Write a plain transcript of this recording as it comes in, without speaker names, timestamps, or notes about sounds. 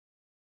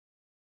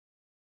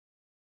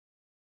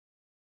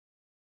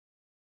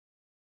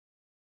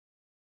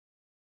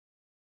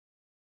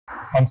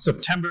On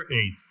September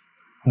 8th,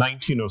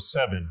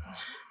 1907,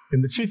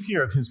 in the 5th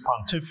year of his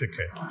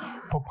pontificate,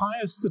 Pope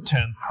Pius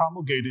X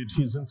promulgated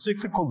his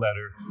encyclical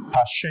letter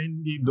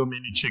Pascendi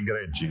Dominici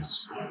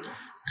Gregis,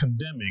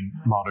 condemning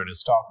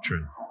modernist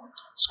doctrine.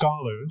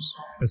 Scholars,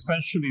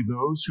 especially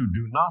those who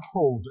do not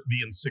hold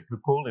the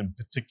encyclical in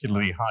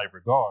particularly high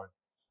regard,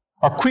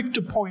 are quick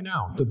to point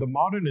out that the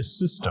modernist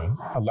system,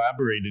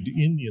 elaborated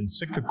in the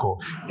encyclical,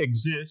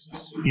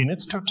 exists in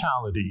its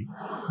totality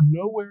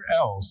nowhere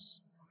else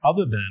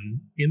other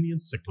than in the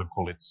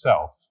encyclical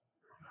itself.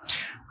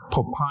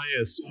 Pope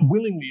Pius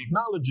willingly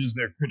acknowledges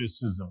their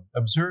criticism,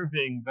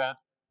 observing that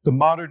the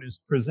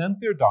modernists present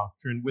their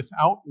doctrine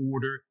without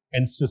order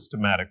and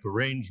systematic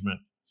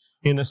arrangement,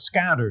 in a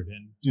scattered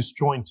and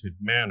disjointed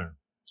manner.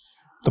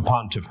 The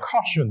pontiff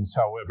cautions,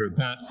 however,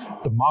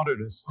 that the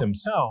modernists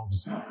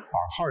themselves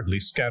are hardly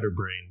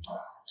scatterbrained.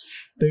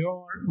 They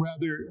are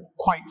rather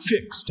quite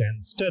fixed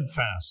and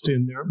steadfast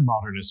in their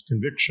modernist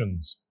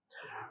convictions.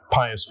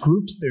 Pius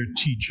groups their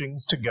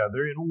teachings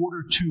together in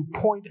order to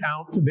point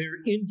out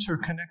their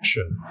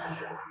interconnection,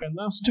 and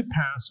thus to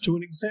pass to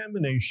an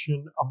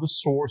examination of the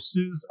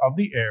sources of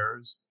the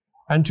errors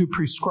and to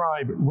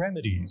prescribe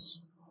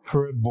remedies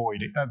for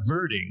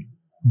averting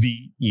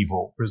the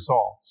evil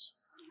results.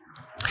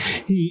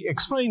 He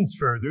explains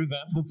further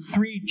that the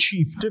three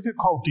chief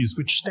difficulties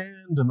which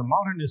stand in the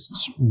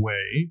modernist's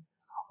way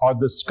are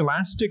the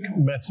scholastic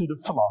method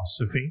of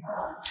philosophy,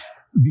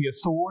 the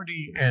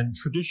authority and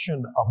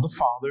tradition of the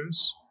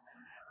fathers,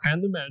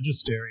 and the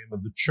magisterium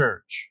of the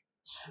church.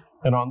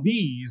 And on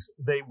these,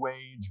 they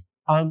wage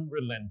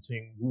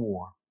unrelenting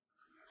war.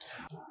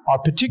 Our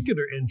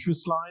particular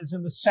interest lies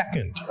in the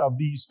second of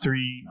these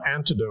three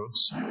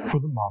antidotes for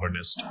the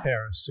modernist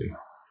heresy.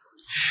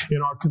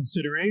 In our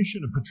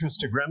consideration of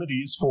patristic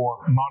remedies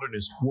for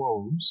modernist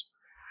woes,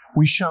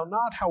 we shall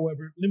not,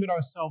 however, limit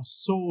ourselves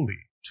solely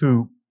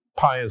to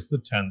Pius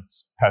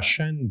X's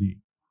Pascendi.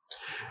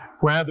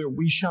 Rather,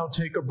 we shall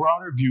take a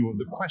broader view of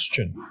the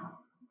question,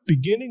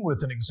 beginning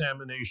with an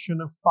examination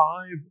of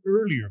 5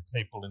 earlier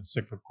papal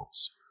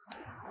encyclicals.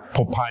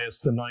 Pope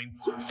Pius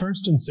IX's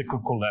first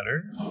encyclical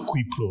letter,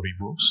 Qui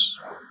Pluribus,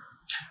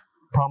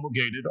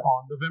 promulgated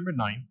on November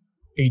 9th,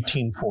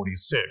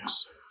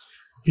 1846.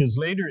 His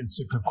later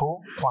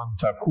encyclical,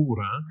 Quanta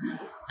Cura,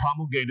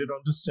 promulgated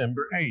on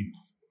December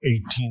 8th,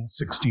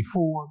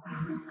 1864.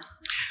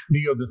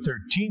 Leo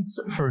XIII's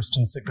first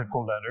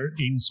encyclical letter,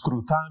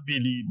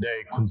 Inscrutabili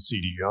de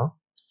Concilio,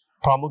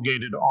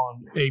 promulgated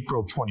on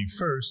April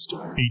 21st,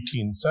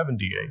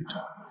 1878.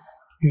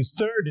 His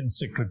third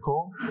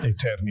encyclical,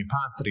 Aeterni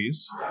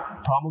Patris,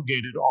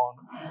 promulgated on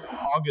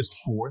August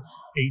 4th,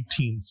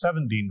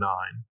 1879.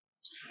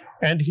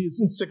 And his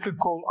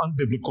encyclical on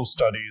biblical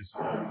studies,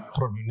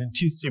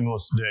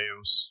 Providentissimus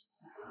Deus,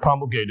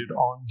 promulgated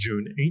on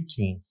June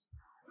 18th,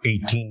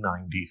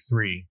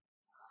 1893.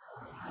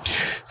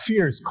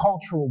 Fierce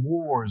cultural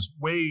wars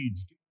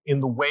waged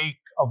in the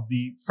wake of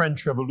the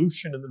French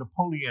Revolution and the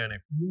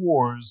Napoleonic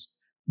Wars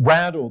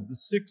rattled the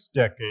 6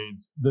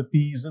 decades that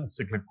these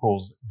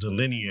encyclicals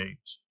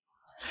delineate.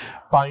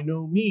 By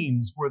no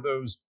means were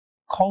those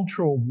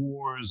cultural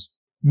wars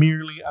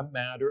merely a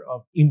matter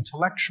of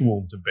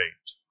intellectual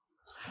debate.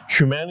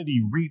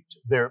 Humanity reaped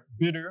their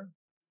bitter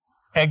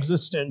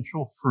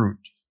existential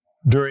fruit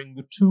during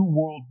the 2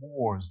 world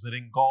wars that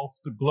engulfed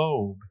the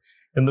globe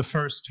in the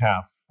first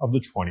half of the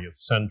 20th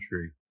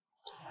century.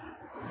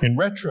 In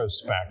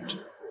retrospect,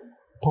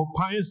 Pope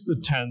Pius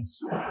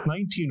X's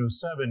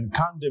 1907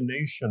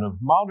 condemnation of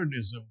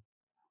modernism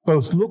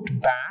both looked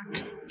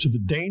back to the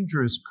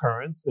dangerous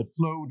currents that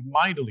flowed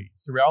mightily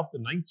throughout the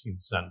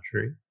 19th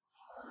century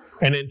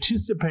and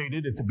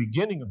anticipated at the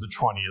beginning of the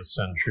 20th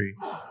century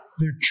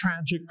their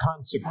tragic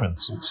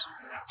consequences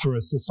for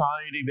a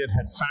society that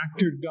had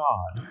factored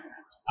God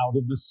out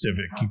of the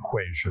civic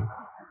equation.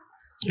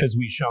 As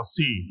we shall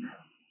see,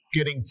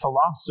 getting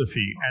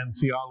philosophy and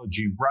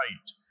theology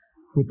right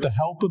with the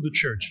help of the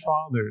Church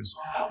Fathers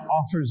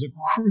offers a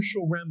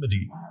crucial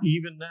remedy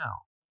even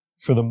now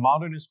for the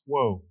modernist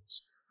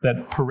woes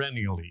that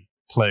perennially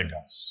plague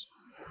us.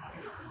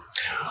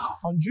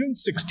 On June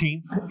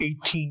 16,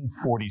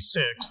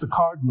 1846, the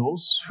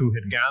cardinals, who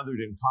had gathered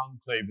in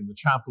conclave in the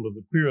chapel of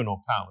the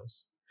Quirinal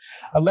Palace,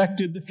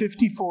 elected the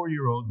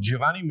 54-year-old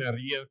Giovanni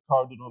Maria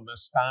Cardinal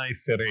Mastai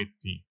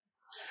Ferretti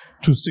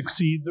to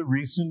succeed the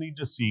recently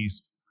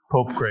deceased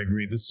Pope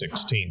Gregory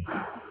XVI.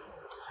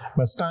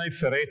 Mastai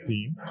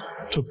Ferretti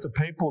took the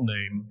papal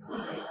name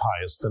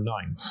Pius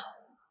IX.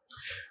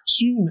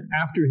 Soon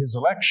after his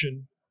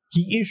election,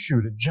 he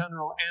issued a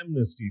general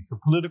amnesty for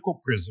political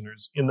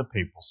prisoners in the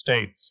Papal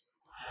States,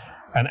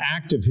 an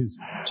act of his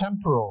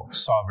temporal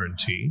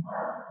sovereignty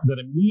that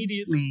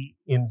immediately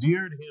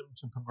endeared him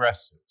to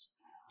progressives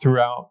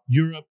throughout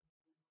Europe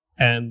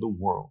and the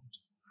world.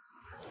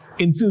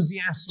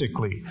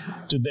 Enthusiastically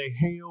did they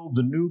hail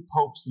the new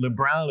Pope's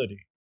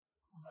liberality,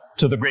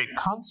 to the great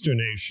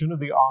consternation of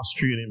the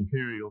Austrian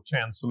Imperial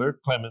Chancellor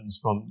Clemens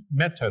von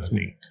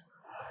Metternich,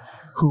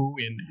 who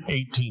in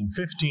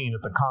 1815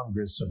 at the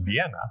Congress of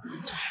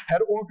Vienna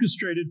had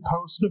orchestrated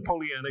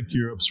post-Napoleonic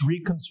Europe's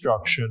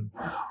reconstruction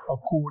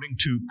according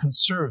to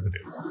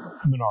conservative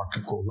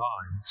monarchical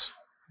lines.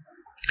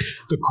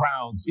 The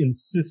crowd's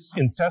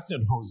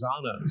incessant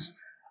hosannas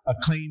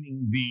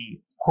acclaiming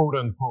the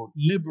quote-unquote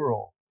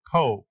liberal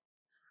Pope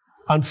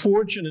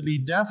unfortunately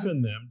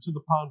deafened them to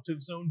the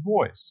pontiff's own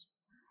voice.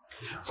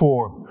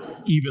 For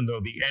even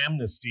though the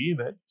amnesty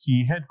that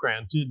he had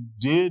granted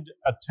did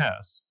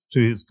attest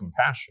to his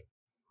compassion,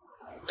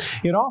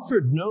 it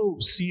offered no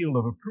seal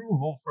of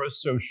approval for a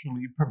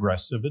socially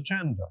progressive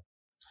agenda.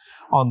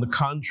 On the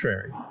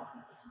contrary,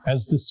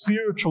 as the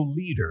spiritual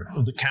leader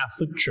of the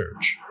Catholic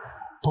Church,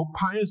 Pope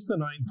Pius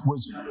IX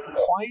was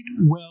quite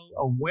well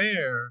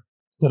aware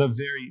that a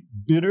very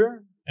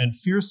bitter and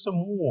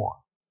fearsome war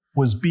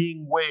was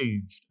being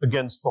waged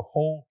against the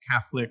whole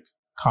Catholic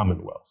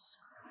Commonwealth.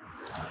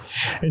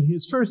 In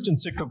his first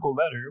encyclical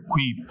letter,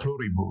 Qui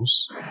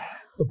Pluribus,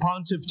 the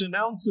pontiff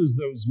denounces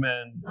those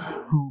men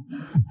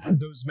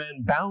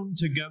bound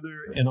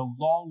together in a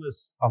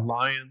lawless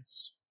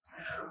alliance,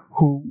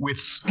 who with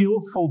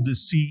skillful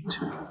deceit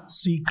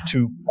seek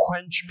to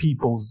quench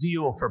people's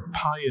zeal for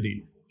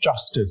piety,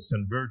 justice,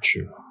 and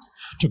virtue,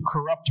 to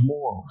corrupt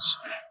morals,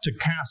 to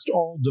cast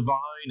all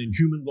divine and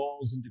human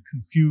laws into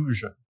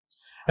confusion,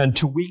 and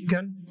to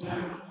weaken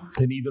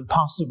and even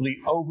possibly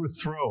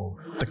overthrow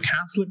the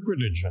Catholic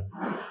religion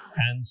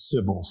and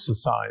civil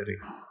society.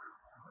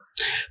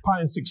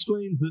 Pius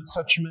explains that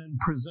such men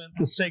present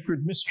the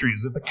sacred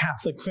mysteries of the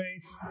Catholic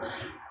faith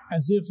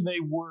as if they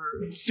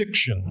were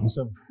fictions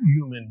of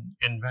human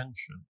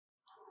invention,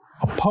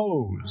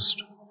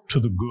 opposed to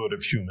the good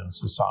of human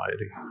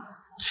society.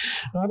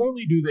 Not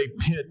only do they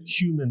pit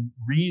human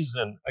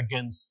reason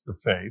against the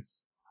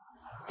faith,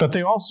 but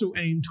they also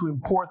aim to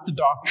import the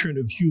doctrine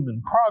of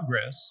human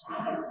progress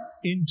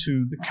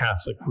into the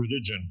Catholic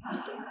religion.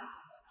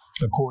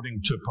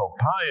 According to Pope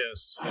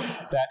Pius,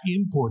 that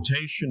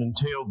importation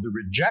entailed the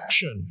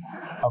rejection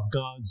of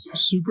God's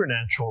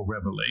supernatural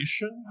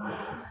revelation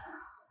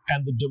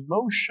and the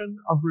demotion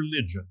of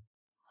religion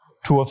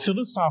to a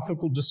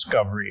philosophical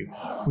discovery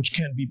which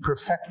can be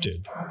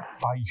perfected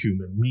by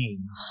human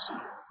means.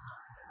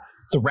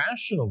 The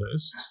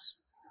rationalists,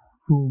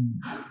 whom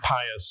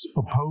Pius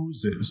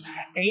opposes,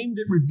 aimed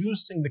at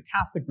reducing the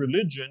Catholic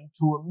religion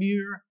to a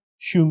mere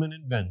human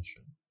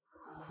invention,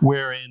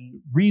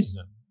 wherein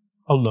reason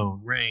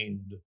alone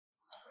reigned.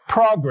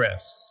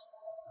 Progress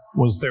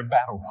was their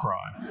battle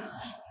cry.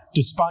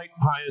 Despite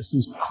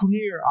Pius's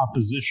clear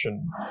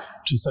opposition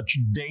to such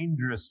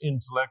dangerous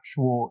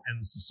intellectual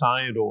and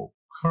societal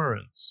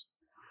currents,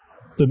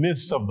 the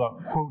myth of the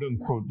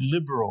quote-unquote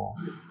liberal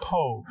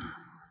Pope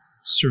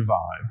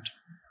survived,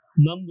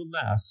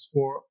 nonetheless,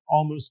 for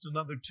almost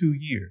another 2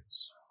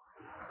 years.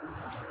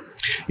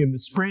 In the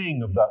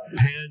spring of the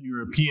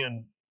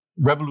pan-European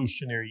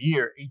revolutionary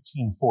year,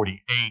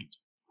 1848,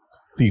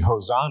 the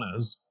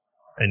hosannas,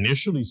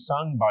 initially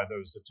sung by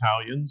those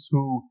Italians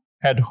who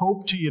had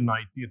hoped to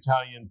unite the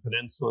Italian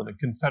peninsula in a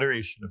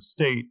confederation of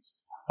states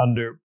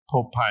under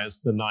Pope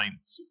Pius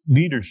IX's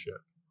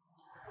leadership,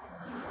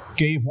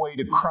 gave way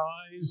to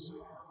cries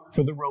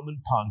for the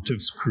Roman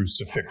pontiff's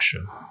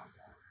crucifixion.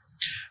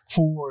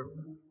 For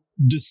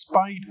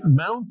despite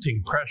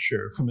mounting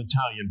pressure from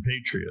Italian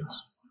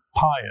patriots,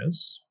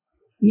 Pius,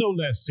 no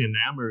less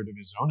enamored of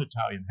his own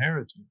Italian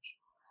heritage,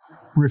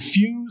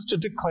 refused to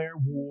declare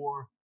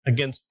war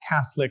against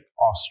Catholic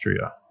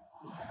Austria,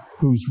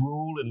 whose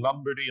rule in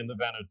Lombardy and the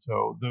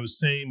Veneto those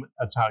same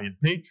Italian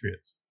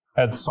patriots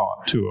had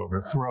sought to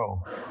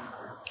overthrow.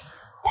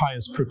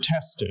 Pius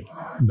protested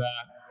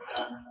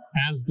that,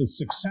 as the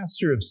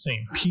successor of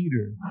St.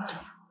 Peter,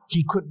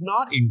 he could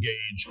not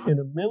engage in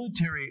a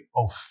military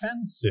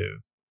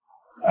offensive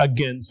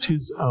against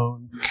his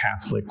own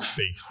Catholic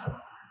faithful.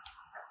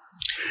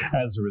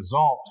 As a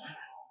result,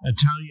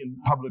 Italian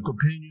public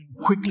opinion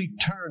quickly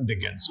turned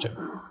against him.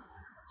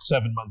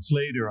 7 months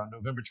later, on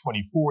November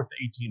 24th,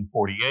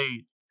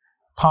 1848,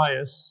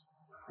 Pius,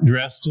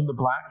 dressed in the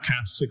black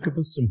cassock of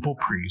a simple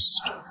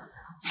priest,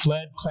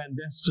 fled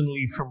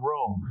clandestinely from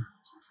Rome,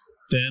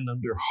 then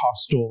under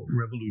hostile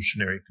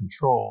revolutionary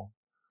control,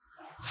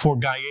 for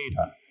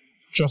Gaeta,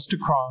 just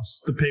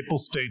across the Papal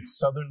State's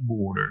southern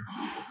border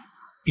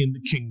in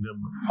the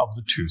Kingdom of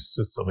the Two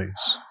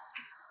Sicilies.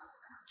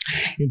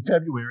 In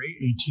February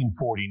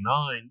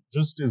 1849,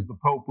 just as the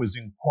Pope was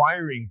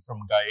inquiring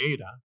from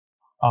Gaeta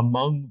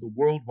among the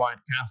worldwide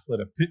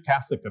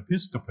Catholic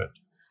episcopate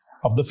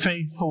of the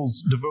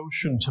faithful's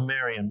devotion to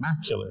Mary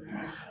Immaculate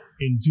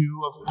in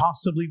view of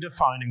possibly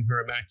defining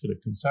her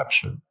Immaculate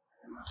Conception,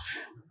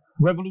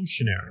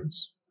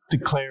 revolutionaries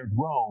declared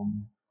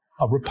Rome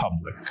a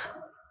republic.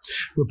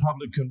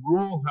 Republican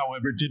rule,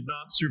 however, did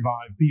not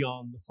survive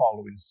beyond the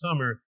following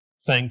summer,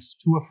 thanks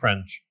to a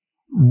French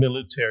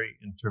military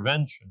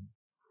intervention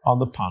on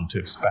the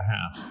pontiff's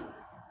behalf.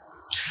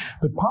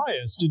 But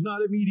Pius did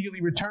not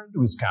immediately return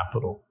to his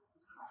capital.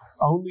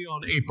 Only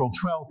on April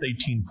 12,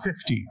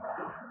 1850,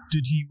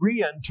 did he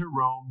re-enter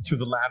Rome through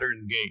the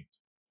Lateran Gate.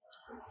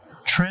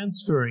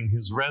 transferring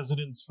his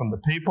residence from the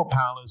papal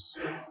palace,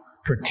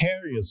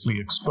 precariously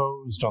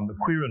exposed on the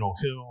Quirinal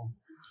Hill,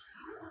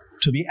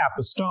 to the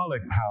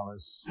apostolic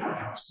palace,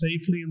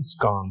 safely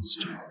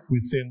ensconced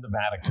within the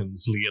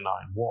Vatican's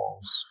Leonine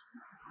walls.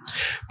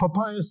 Pope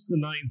Pius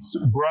IX's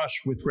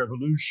brush with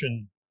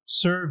revolution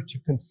served to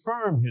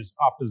confirm his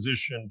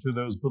opposition to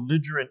those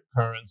belligerent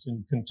currents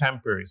in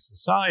contemporary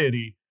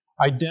society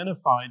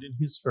identified in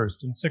his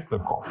first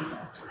encyclical.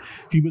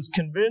 He was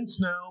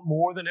convinced now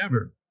more than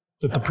ever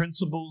that the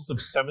principles of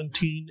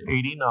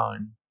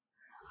 1789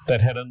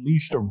 that had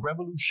unleashed a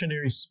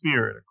revolutionary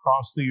spirit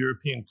across the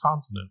European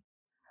continent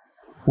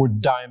were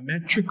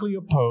diametrically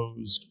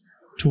opposed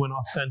to an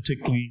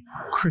authentically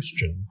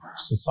Christian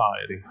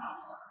society.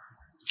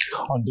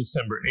 On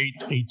December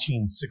 8,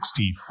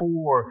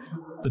 1864,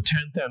 the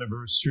 10th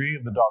anniversary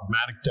of the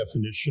dogmatic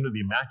definition of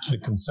the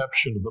Immaculate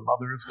Conception of the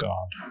Mother of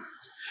God,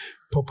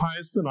 Pope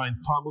Pius IX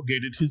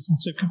promulgated his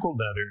encyclical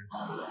letter,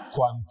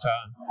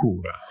 Quanta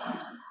Cura.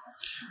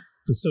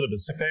 The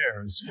Syllabus of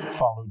Errors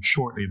followed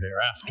shortly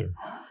thereafter.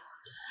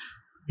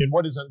 In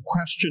what is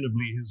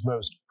unquestionably his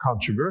most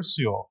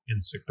controversial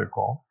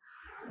encyclical,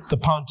 the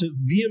pontiff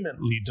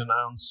vehemently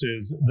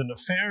denounces the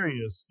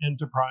nefarious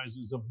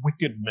enterprises of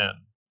wicked men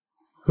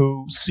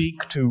who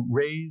seek to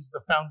raise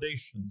the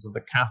foundations of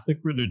the Catholic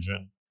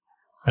religion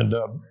and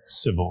of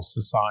civil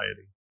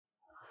society.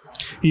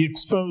 He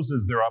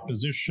exposes their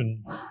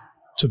opposition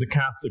to the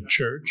Catholic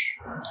Church,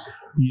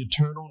 the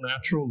eternal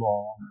natural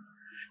law,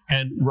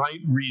 and right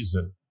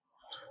reason,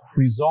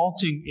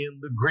 resulting in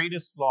the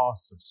greatest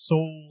loss of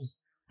souls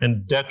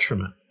and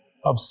detriment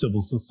of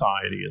civil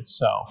society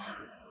itself.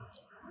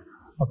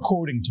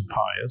 According to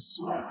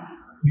Pius,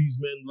 these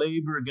men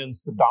labor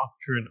against the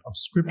doctrine of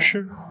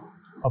Scripture,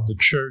 of the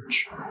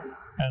Church,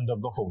 and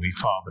of the Holy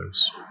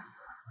Fathers.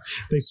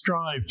 They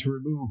strive to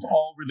remove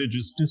all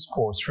religious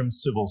discourse from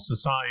civil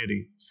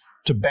society,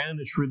 to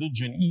banish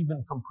religion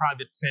even from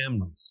private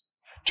families,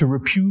 to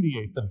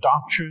repudiate the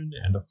doctrine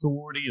and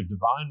authority of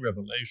divine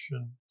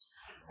revelation,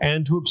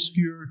 and to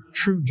obscure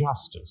true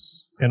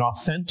justice and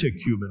authentic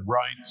human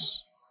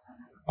rights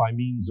by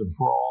means of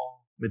raw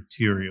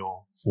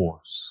material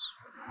force.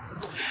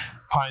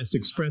 Pius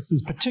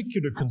expresses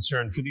particular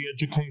concern for the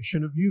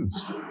education of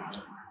youth,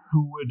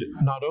 who would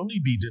not only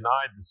be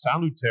denied the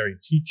salutary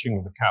teaching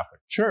of the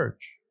Catholic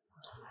Church,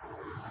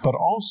 but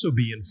also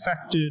be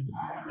infected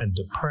and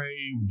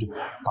depraved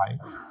by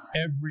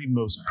every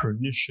most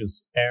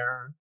pernicious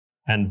error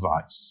and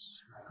vice.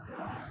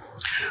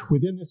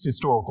 Within this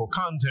historical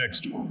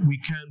context, we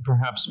can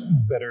perhaps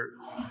better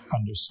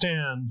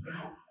understand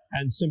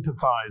and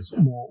sympathize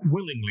more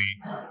willingly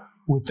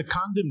with the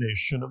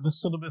condemnation of the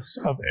Syllabus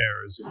of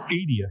Errors'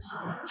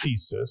 80th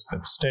thesis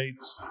that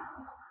states,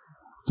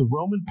 the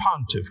Roman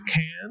pontiff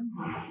can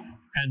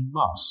and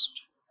must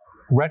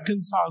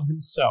reconcile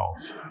himself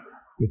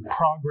with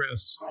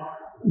progress,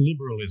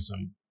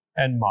 liberalism,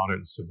 and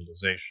modern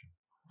civilization.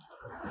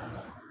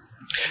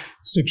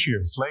 6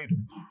 years later,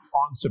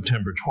 on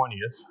September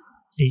 20th,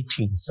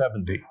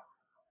 1870,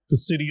 the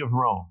city of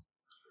Rome,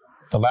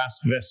 the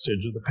last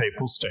vestige of the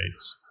Papal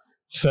States,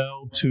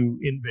 fell to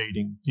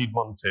invading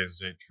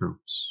Piedmontese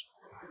troops.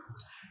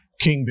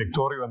 King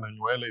Vittorio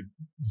Emanuele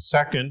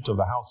II of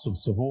the House of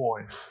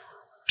Savoy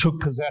took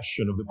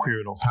possession of the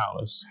Quirinal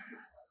Palace,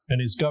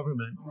 and his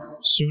government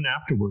soon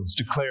afterwards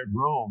declared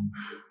Rome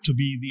to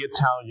be the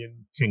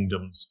Italian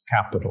kingdom's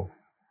capital.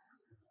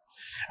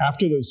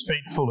 After those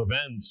fateful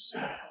events,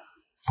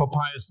 Pope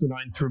Pius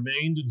IX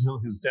remained until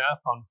his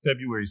death on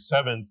February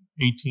 7,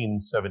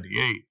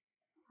 1878,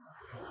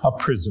 a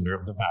prisoner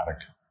of the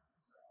Vatican.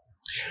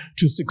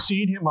 To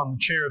succeed him on the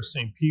chair of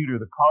St. Peter,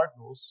 the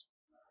cardinals,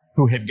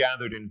 who had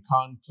gathered in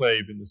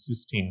conclave in the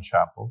Sistine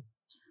Chapel,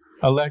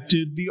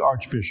 elected the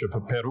Archbishop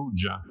of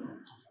Perugia,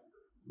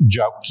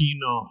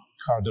 Gioacchino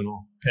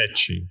Cardinal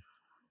Pecci,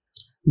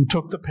 who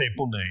took the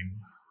papal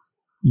name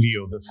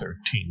Leo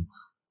XIII.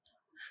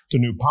 The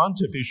new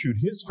pontiff issued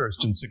his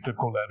first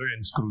encyclical letter,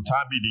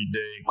 Inscrutabili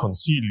Dei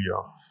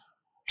Consilio,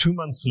 2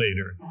 months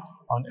later,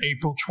 on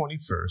April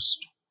 21st,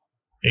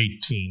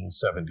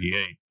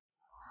 1878.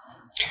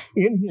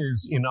 In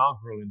his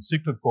inaugural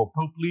encyclical,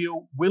 Pope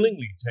Leo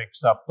willingly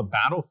takes up the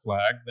battle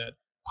flag that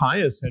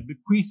Pius had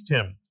bequeathed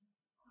him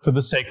for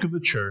the sake of the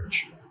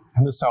Church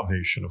and the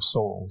salvation of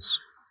souls.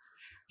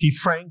 He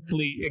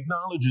frankly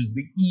acknowledges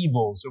the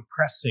evils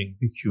oppressing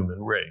the human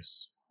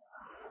race: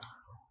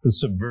 the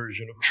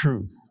subversion of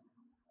truth,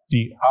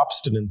 the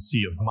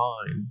obstinacy of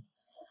mind,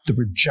 the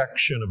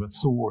rejection of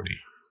authority,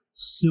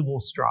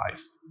 civil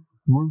strife,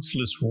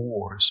 ruthless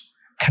wars,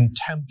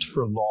 contempt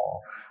for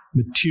law,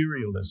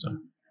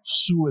 materialism,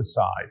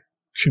 suicide,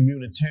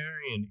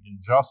 communitarian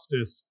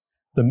injustice,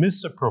 the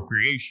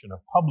misappropriation of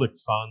public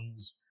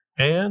funds,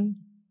 and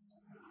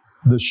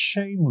the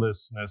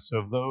shamelessness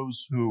of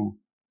those who,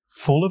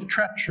 full of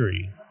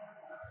treachery,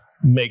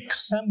 make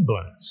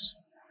semblance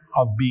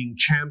of being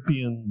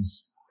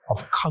champions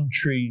of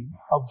country,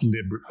 of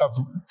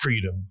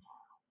freedom,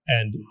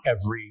 and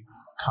every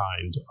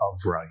kind of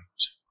right.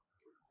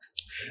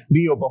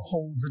 Leo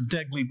beholds a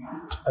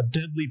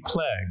deadly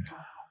plague,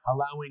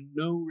 allowing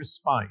no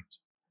respite,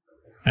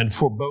 and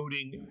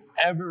foreboding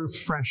ever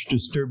fresh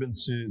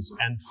disturbances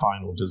and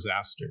final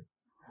disaster.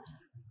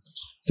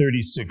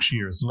 36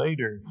 years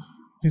later,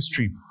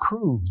 history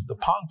proved the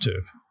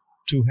pontiff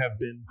to have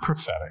been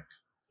prophetic,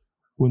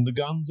 when the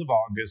guns of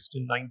August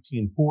in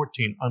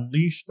 1914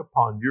 unleashed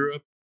upon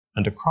Europe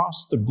and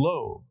across the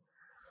globe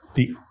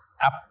the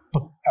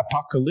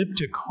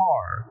apocalyptic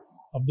horror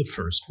of the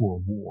First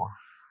World War.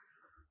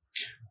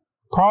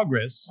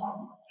 Progress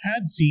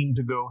had seemed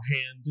to go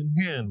hand in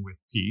hand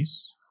with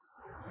peace,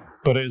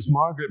 but as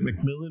Margaret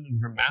Macmillan in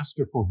her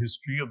masterful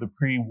history of the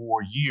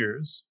pre-war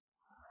years,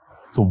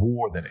 The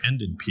War That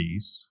Ended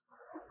Peace,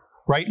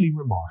 rightly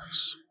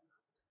remarks,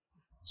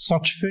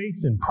 such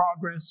faith in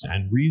progress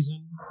and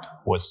reason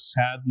was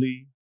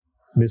sadly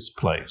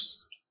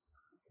misplaced.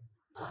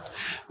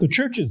 The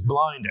Church's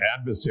blind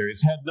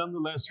adversaries had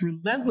nonetheless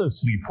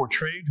relentlessly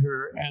portrayed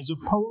her as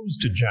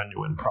opposed to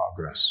genuine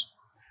progress.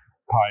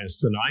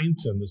 Pius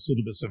IX and the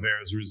Syllabus of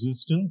Errors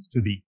resistance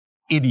to the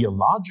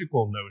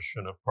ideological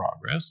notion of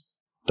progress,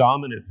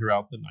 dominant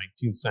throughout the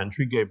 19th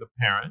century, gave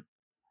apparent,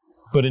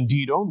 but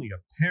indeed only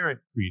apparent,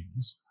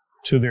 credence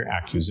to their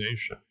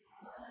accusation.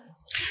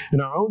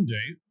 In our own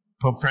day,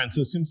 Pope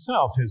Francis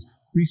himself has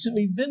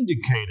recently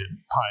vindicated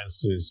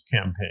Pius's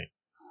campaign,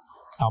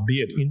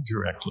 albeit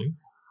indirectly,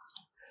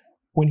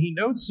 when he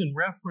notes in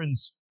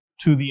reference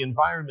to the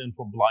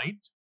environmental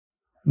blight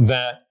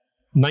that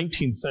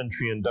 19th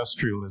century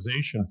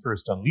industrialization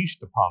first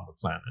unleashed upon the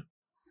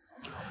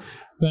planet,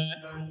 that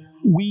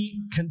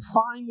we can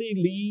finally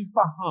leave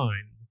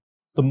behind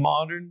the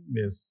modern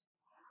myth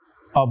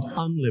of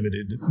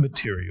unlimited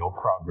material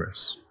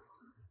progress.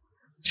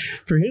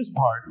 For his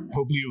part,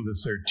 Pope Leo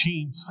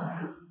XIII,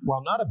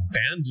 while not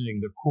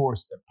abandoning the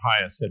course that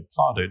Pius had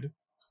plotted,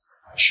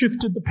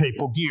 shifted the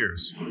papal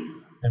gears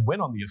and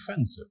went on the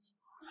offensive,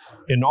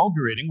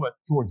 inaugurating what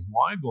George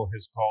Weigel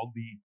has called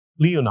the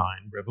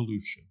Leonine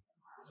Revolution.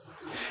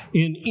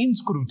 In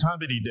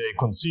Inscrutabile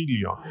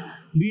Concilio,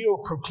 Leo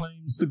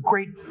proclaims the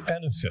great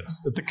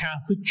benefits that the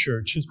Catholic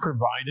Church has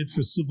provided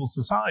for civil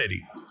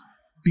society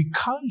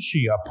because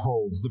she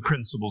upholds the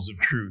principles of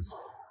truth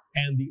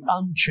and the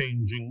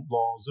unchanging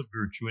laws of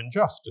virtue and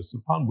justice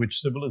upon which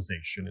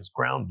civilization is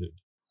grounded.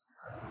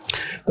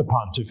 The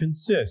pontiff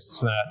insists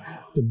that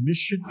the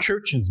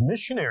Church's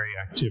missionary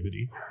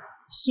activity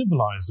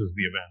civilizes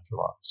the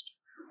evangelized,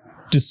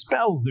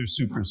 dispels their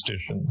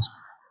superstitions,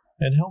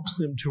 and helps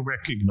them to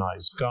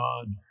recognize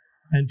God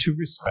and to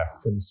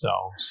respect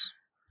themselves.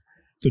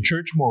 The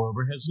Church,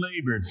 moreover, has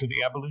labored for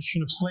the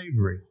abolition of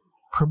slavery,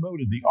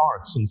 promoted the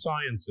arts and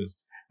sciences,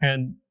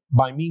 and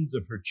by means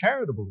of her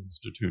charitable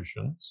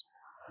institutions,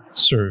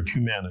 served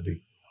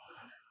humanity.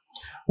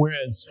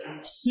 Whereas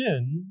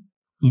sin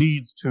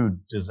leads to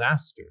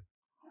disaster,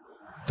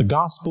 the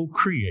gospel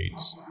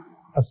creates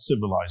a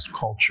civilized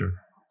culture.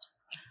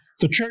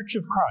 The Church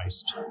of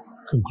Christ,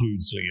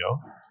 concludes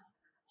Leo,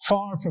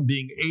 far from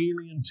being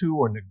alien to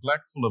or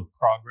neglectful of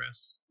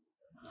progress,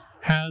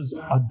 has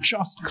a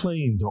just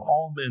claim to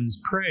all men's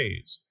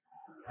praise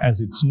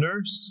as its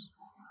nurse,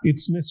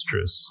 its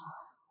mistress,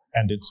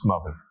 and its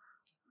mother.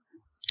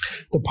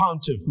 The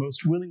pontiff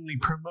most willingly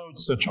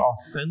promotes such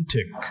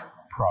authentic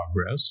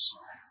progress,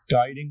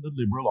 guiding the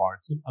liberal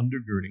arts and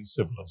undergirding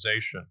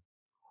civilization.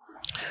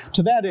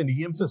 To that end,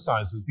 he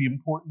emphasizes the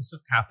importance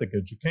of Catholic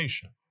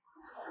education,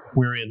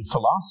 wherein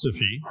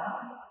philosophy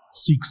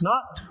seeks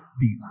not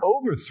the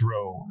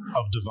overthrow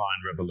of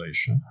divine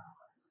revelation,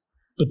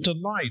 but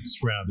delights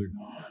rather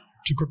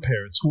to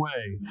prepare its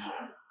way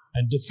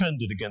and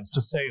defend it against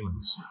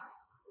assailants,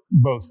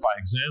 both by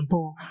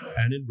example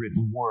and in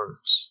written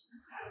works,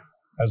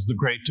 as the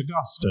great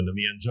Augustine and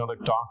the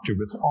angelic doctor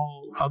with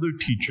all other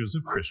teachers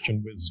of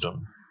Christian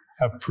wisdom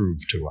have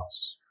proved to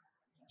us.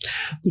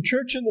 The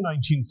Church in the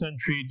 19th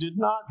century did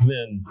not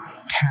then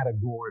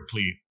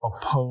categorically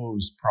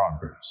oppose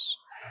progress.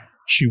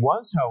 She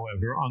was,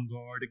 however, on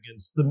guard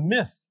against the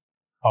myth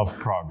of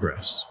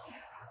progress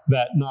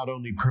that not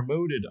only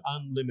promoted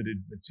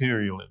unlimited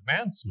material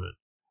advancement,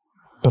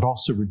 but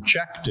also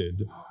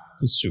rejected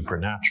the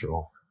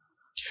supernatural.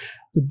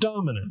 The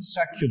dominant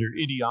secular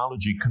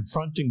ideology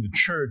confronting the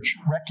Church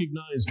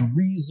recognized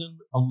reason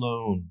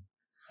alone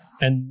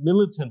and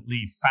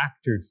militantly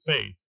factored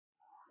faith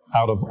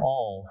out of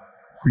all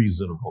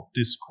reasonable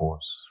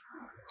discourse.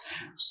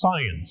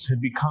 Science had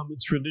become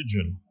its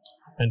religion,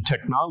 and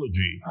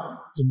technology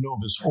the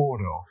novus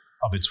ordo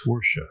of its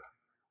worship.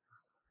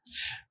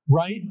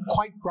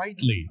 Quite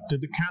rightly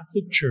did the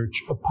Catholic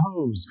Church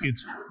oppose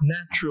its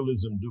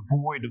naturalism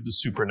devoid of the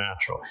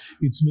supernatural,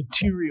 its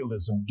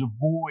materialism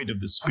devoid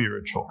of the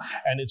spiritual,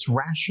 and its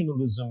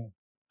rationalism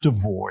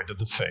devoid of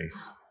the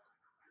faith.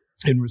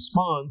 In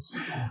response,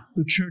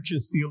 the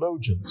Church's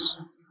theologians,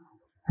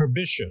 her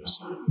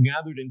bishops,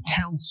 gathered in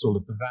council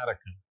at the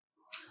Vatican,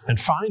 and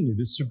finally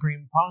the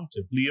Supreme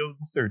Pontiff, Leo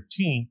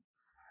XIII,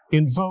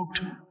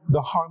 invoked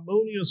the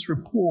harmonious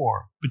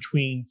rapport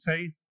between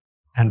faith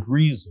and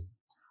reason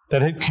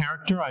that had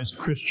characterized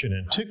Christian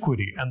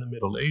antiquity and the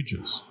Middle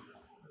Ages,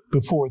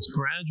 before its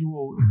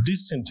gradual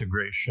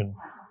disintegration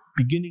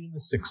beginning in the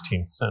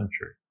 16th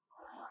century.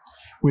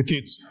 With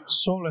its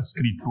sola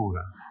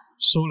scriptura,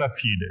 sola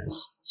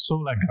fides,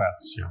 sola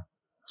gratia,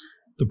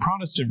 the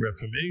Protestant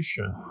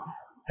Reformation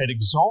had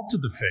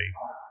exalted the faith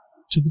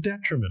to the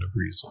detriment of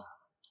reason.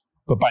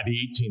 But by the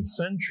 18th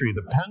century,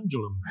 the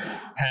pendulum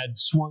had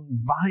swung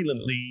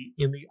violently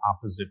in the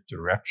opposite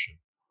direction.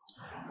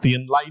 The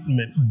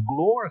Enlightenment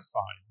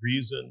glorified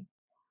reason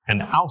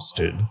and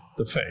ousted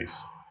the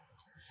faith.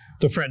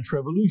 The French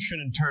Revolution,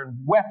 in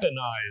turn,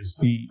 weaponized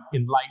the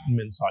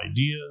Enlightenment's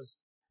ideas,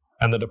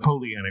 and the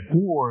Napoleonic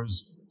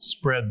Wars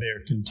spread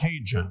their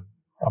contagion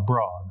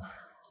abroad.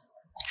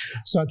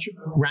 Such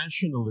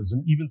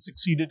rationalism even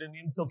succeeded in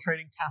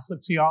infiltrating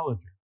Catholic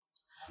theology.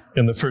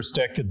 In the first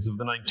decades of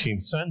the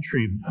 19th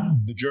century,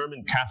 the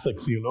German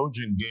Catholic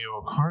theologian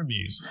Georg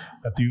Hermes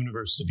at the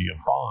University of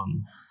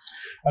Bonn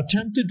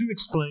attempted to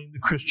explain the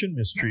Christian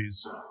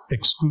mysteries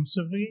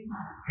exclusively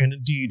and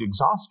indeed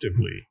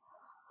exhaustively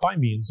by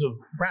means of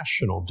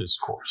rational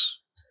discourse,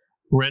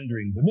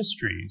 rendering the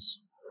mysteries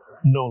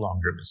no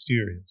longer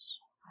mysterious.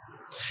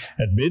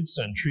 At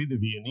mid-century, the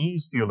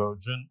Viennese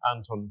theologian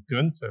Anton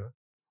Günther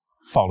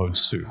followed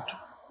suit.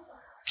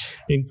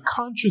 In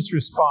conscious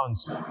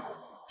response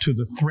to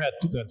the threat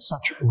that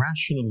such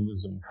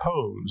rationalism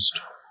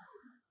posed,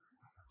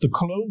 the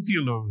Cologne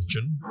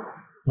theologian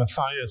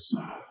Matthias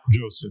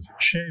Joseph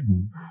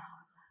Scheben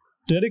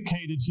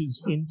dedicated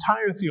his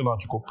entire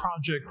theological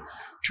project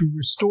to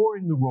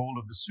restoring the role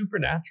of the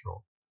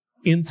supernatural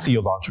in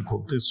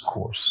theological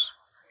discourse.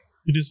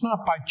 It is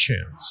not by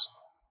chance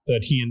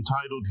that he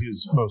entitled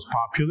his most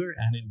popular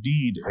and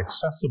indeed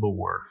accessible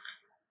work,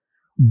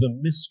 The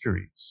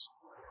Mysteries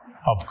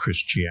of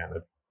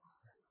Christianity.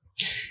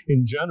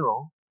 In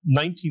general,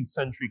 19th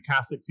century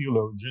Catholic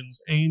theologians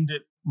aimed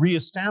at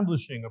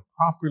reestablishing a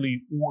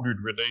properly ordered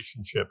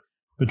relationship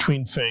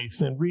between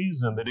faith and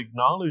reason that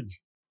acknowledged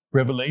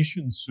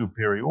revelation's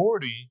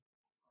superiority,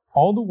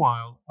 all the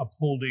while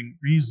upholding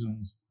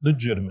reason's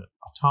legitimate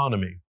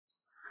autonomy.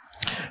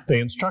 They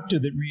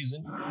instructed that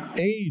reason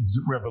aids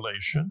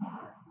revelation,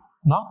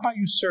 not by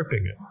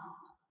usurping it,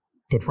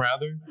 but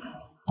rather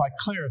by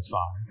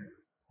clarifying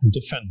and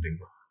defending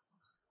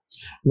it.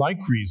 Like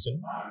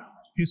reason,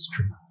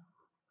 history,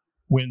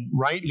 when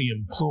rightly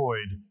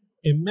employed,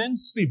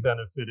 immensely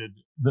benefited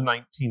the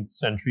 19th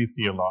century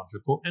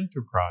theological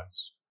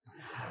enterprise.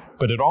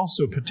 But it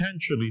also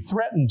potentially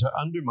threatened to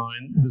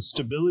undermine the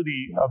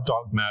stability of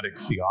dogmatic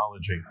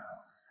theology,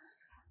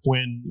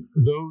 when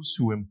those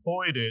who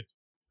employed it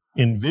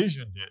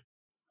envisioned it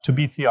to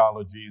be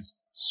theology's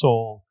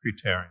sole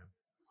criterion.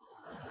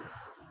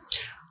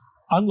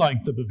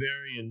 Unlike the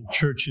Bavarian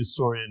church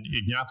historian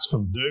Ignaz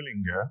von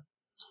Döllinger,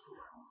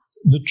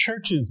 the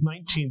church's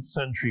 19th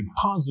century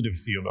positive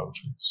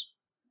theologians,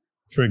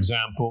 for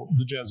example,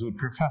 the Jesuit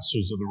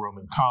professors of the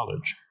Roman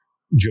College,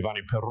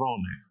 Giovanni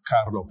Perrone,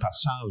 Carlo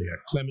Passaglia,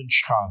 Clement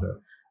Schrader,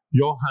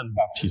 Johann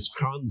Baptist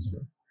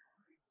Franzler,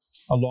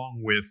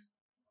 along with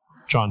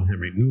John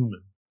Henry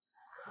Newman,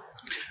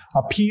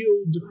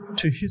 appealed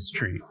to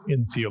history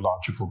in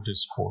theological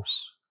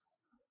discourse,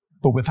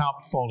 but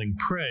without falling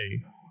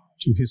prey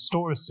to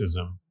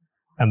historicism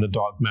and the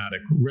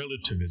dogmatic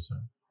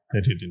relativism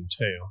that it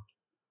entailed.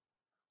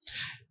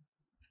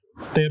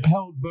 They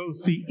upheld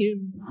both the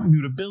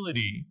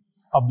immutability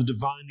of the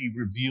divinely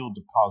revealed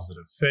deposit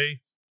of faith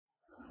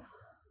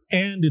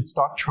and its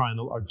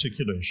doctrinal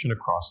articulation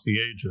across the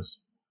ages.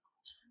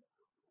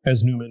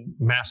 As Newman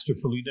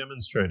masterfully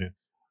demonstrated,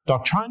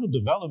 doctrinal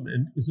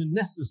development is a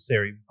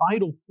necessary,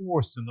 vital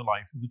force in the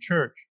life of the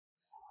church.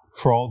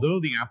 For although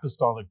the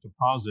apostolic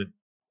deposit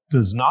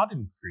does not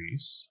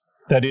increase,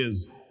 that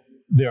is,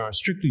 there are,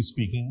 strictly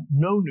speaking,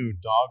 no new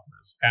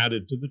dogmas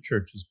added to the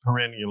church's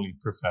perennially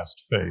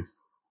professed faith.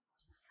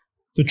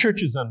 The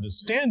church's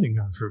understanding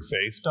of her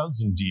faith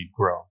does indeed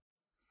grow.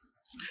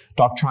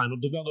 Doctrinal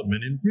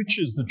development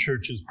enriches the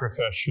church's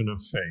profession of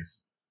faith,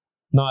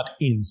 not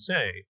in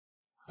se,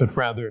 but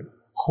rather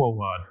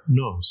quoad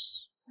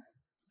nos.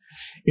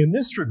 In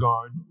this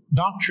regard,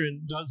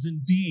 doctrine does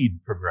indeed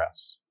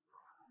progress.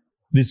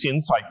 This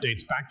insight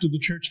dates back to the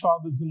church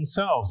fathers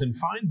themselves and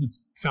finds its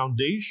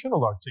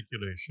foundational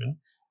articulation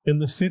in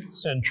the 5th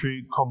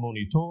century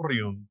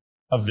Commonitorium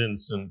of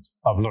Vincent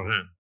of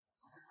Lorraine.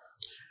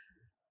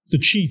 The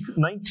chief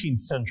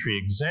 19th century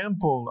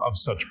example of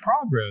such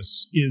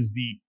progress is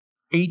the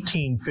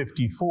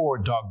 1854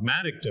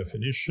 dogmatic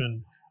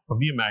definition of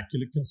the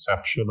Immaculate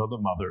Conception of the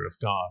Mother of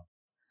God.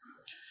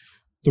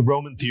 The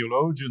Roman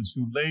theologians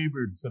who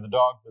labored for the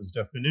dogma's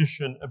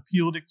definition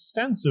appealed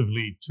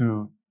extensively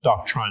to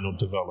doctrinal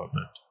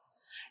development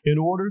in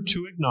order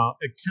to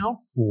account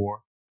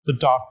for the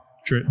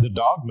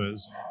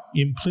dogma's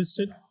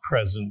implicit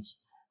presence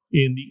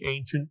in the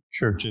ancient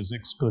church's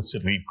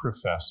explicitly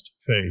professed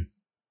faith.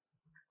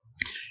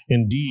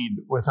 Indeed,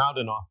 without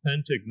an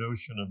authentic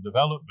notion of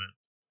development,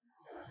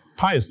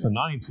 Pius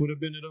IX would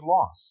have been at a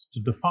loss to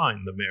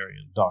define the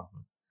Marian dogma.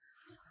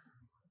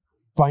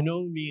 By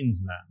no means,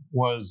 then,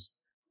 was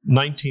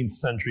 19th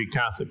century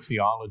Catholic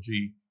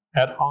theology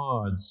at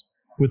odds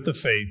with the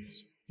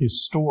faith's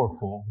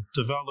historical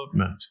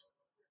development,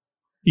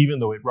 even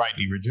though it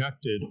rightly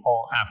rejected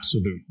all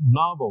absolute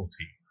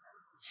novelty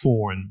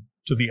foreign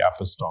to the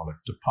apostolic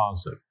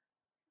deposit.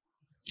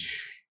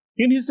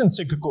 In his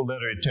encyclical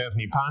letter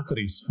Aeterni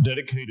Patris,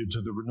 dedicated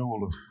to the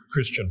renewal of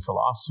Christian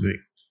philosophy,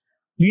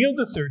 Leo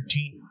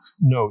XIII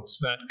notes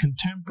that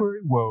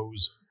contemporary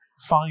woes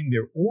find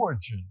their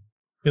origin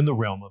in the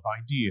realm of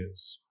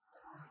ideas.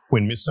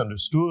 When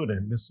misunderstood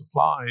and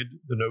misapplied,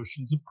 the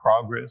notions of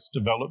progress,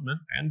 development,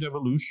 and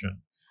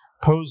evolution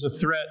pose a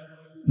threat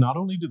not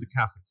only to the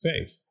Catholic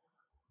faith,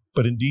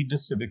 but indeed to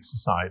civic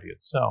society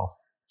itself.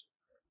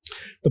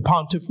 The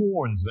pontiff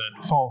warns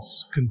that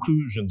false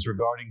conclusions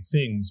regarding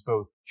things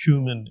both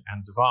human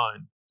and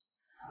divine,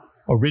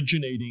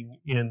 originating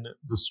in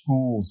the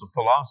schools of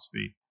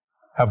philosophy,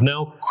 have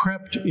now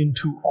crept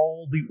into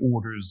all the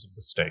orders of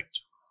the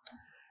state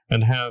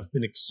and have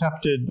been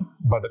accepted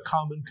by the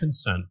common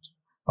consent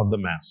of the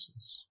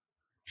masses.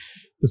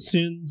 The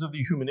sins of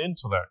the human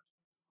intellect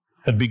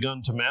had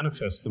begun to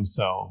manifest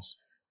themselves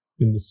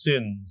in the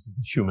sins of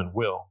the human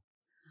will.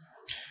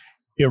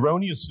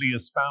 Erroneously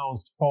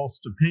espoused false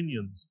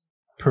opinions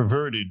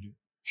perverted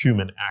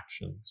human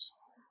actions.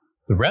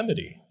 The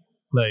remedy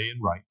lay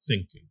in right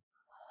thinking.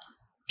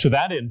 To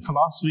that end,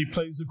 philosophy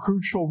plays a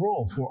crucial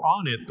role, for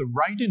on it the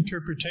right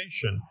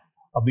interpretation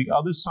of the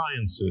other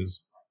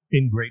sciences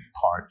in great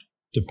part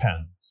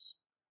depends.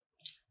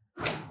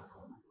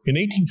 In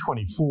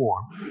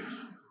 1824,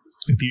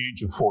 at the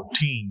age of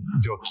 14,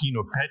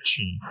 Gioacchino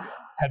Pecci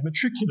had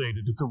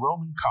matriculated at the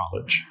Roman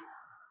College,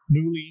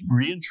 newly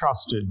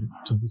reentrusted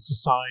to the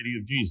Society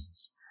of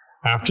Jesus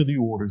after the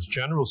order's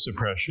general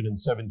suppression in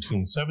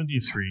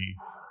 1773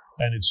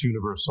 and its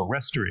universal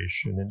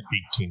restoration in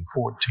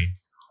 1814.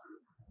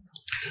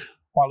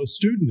 While a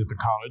student at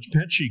the college,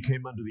 Pecci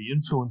came under the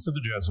influence of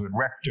the Jesuit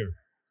rector,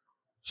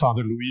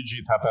 Father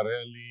Luigi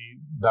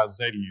Tapparelli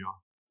d'Azeglio,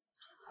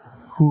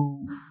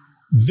 who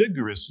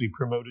vigorously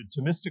promoted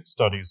Thomistic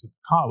studies at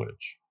the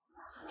college,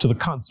 to the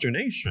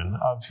consternation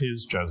of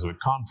his Jesuit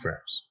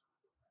confreres.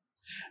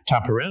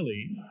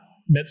 Tapparelli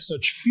met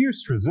such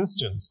fierce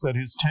resistance that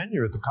his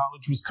tenure at the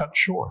college was cut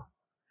short,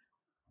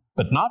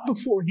 but not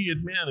before he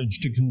had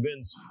managed to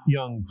convince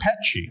young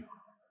Pecci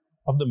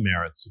of the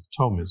merits of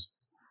Thomism.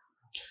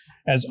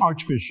 As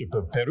Archbishop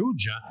of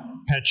Perugia,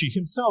 Pecci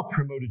himself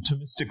promoted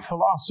Thomistic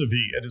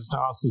philosophy at his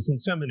diocesan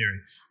seminary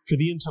for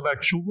the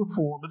intellectual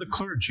reform of the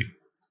clergy,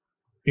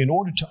 in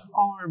order to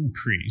arm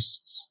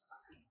priests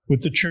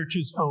with the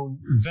Church's own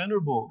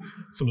venerable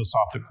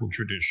philosophical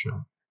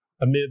tradition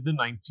amid the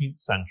 19th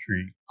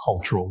century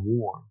cultural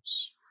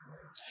wars.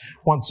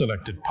 Once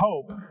elected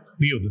Pope,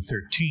 Leo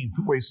XIII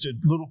wasted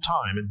little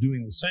time in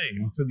doing the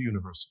same for the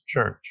Universal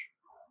Church.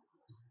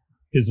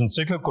 His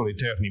encyclical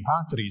Aeterni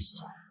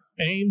Patris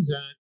aims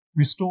at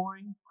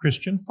restoring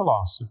Christian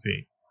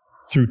philosophy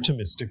through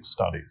Thomistic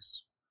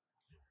studies.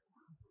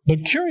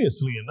 But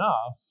curiously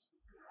enough,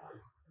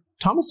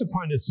 Thomas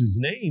Aquinas'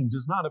 name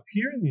does not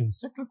appear in the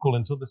encyclical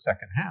until the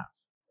second half.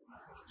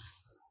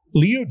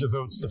 Leo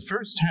devotes the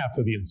first half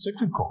of the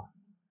encyclical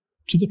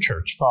to the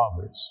Church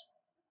Fathers.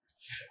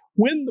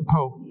 When the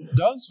Pope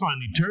does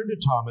finally turn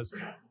to Thomas,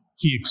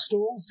 he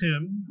extols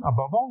him,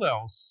 above all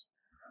else,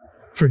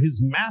 for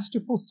his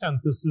masterful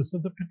synthesis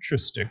of the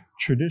patristic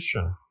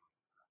tradition,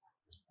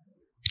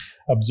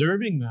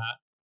 observing that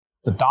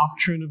the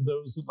doctrine of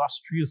those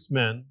illustrious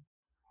men,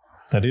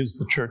 that is,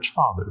 the Church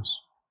Fathers,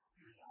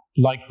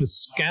 like the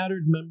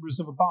scattered members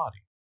of a body,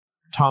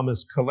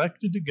 Thomas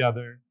collected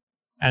together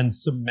and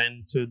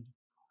cemented,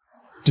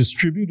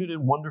 distributed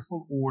in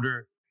wonderful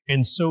order,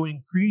 and so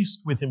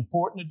increased with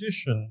important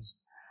additions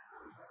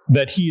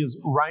that he is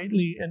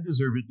rightly and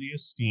deservedly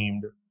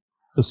esteemed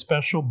the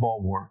special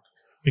bulwark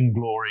and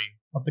glory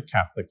of the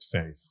Catholic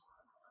faith.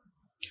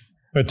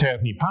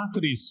 Aeterni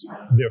Patris,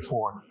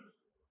 therefore,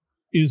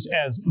 is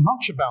as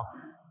much about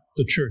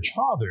the Church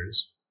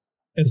Fathers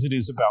as it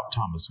is about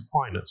Thomas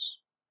Aquinas.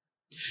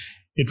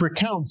 It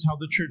recounts how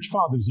the Church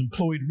Fathers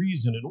employed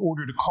reason in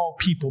order to call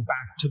people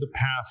back to the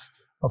path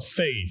of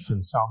faith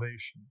and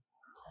salvation.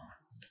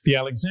 The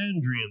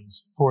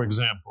Alexandrians, for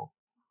example,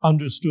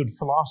 understood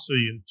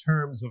philosophy in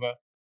terms of a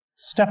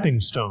stepping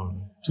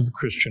stone to the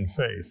Christian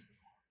faith,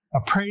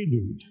 a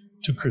prelude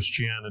to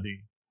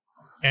Christianity,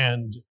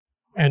 and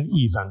an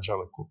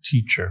evangelical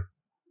teacher.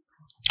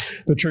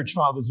 The Church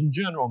Fathers in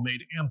general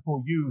made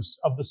ample use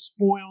of the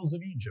spoils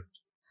of Egypt,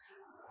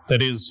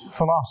 that is,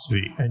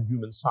 philosophy and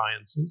human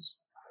sciences,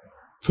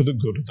 for the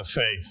good of the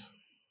faith.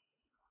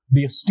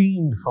 They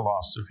esteemed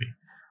philosophy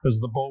as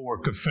the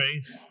bulwark of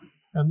faith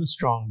and the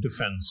strong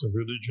defense of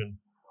religion.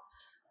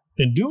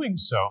 In doing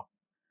so,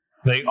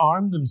 they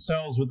armed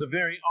themselves with the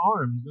very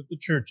arms that the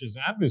Church's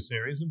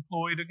adversaries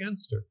employed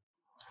against her.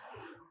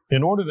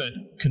 In order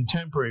that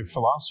contemporary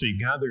philosophy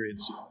gather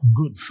its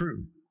good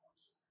fruit,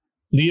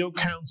 Leo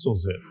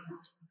counsels it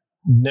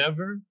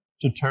never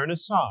to turn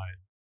aside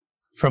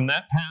from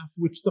that path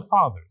which the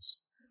Fathers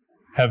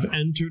have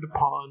entered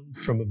upon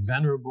from a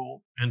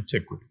venerable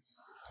antiquity,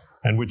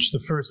 and which the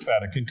First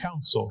Vatican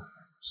Council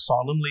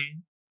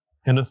solemnly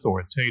and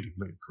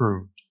authoritatively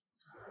approved.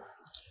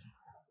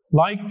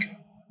 Like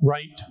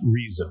right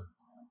reason,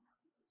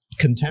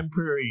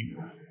 contemporary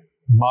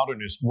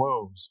modernist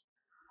woes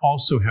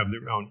also have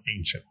their own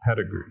ancient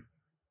pedigree.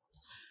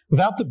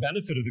 Without the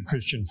benefit of the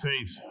Christian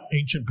faith,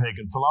 ancient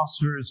pagan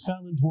philosophers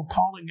fell into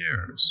appalling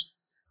errors,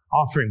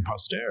 offering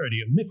posterity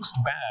a mixed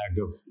bag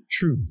of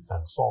truth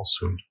and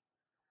falsehood.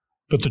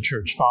 But the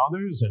Church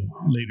Fathers and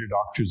later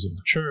doctors of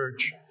the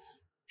Church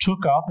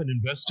took up and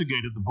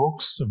investigated the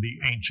books of the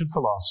ancient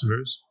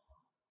philosophers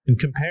and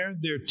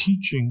compared their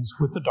teachings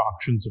with the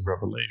doctrines of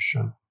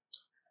revelation.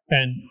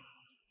 And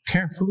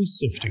carefully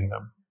sifting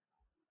them,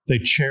 they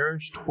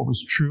cherished what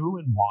was true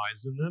and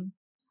wise in them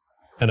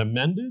and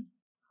amended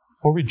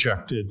or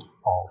rejected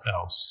all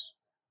else.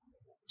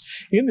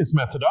 In this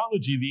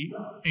methodology,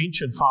 the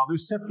ancient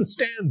fathers set the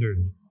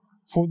standard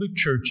for the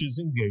Church's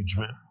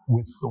engagement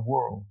with the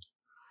world.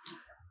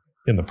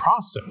 In the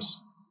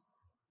process,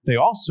 they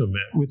also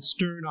met with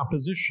stern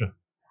opposition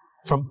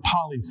from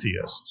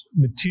polytheists,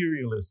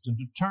 materialists, and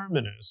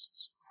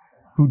determinists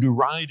who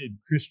derided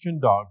Christian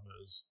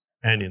dogmas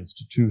and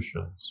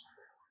institutions.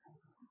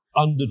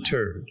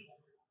 Undeterred,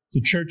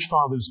 the Church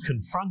Fathers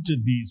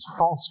confronted these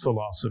false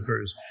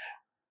philosophers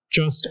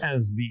just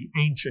as the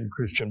ancient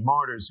Christian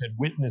martyrs had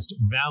witnessed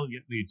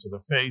valiantly to the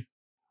faith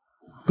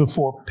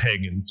before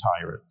pagan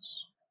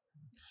tyrants.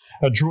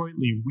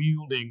 Adroitly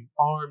wielding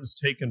arms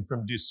taken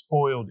from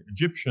despoiled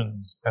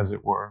Egyptians, as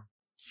it were,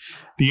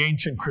 the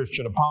ancient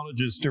Christian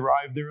apologists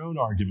derived their own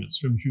arguments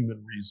from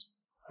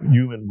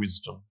human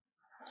wisdom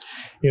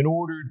in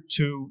order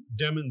to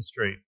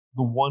demonstrate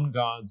the one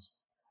God's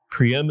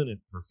preeminent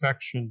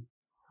perfection,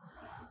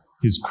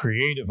 his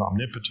creative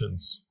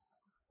omnipotence,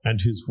 and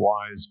his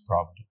wise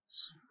providence.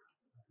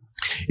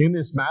 In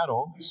this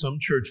battle, some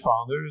church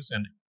fathers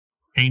and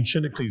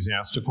ancient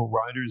ecclesiastical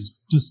writers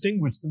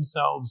distinguished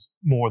themselves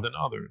more than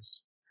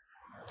others.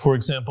 For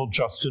example,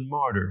 Justin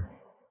Martyr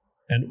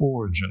and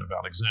Origen of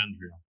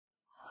Alexandria.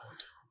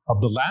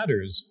 Of the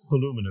latter's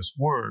voluminous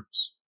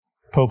works,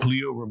 Pope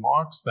Leo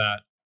remarks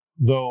that,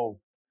 though,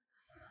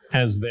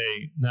 as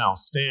they now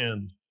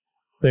stand,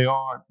 they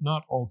are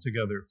not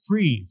altogether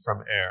free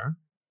from error,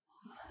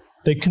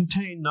 they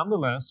contain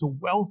nonetheless a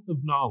wealth of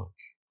knowledge,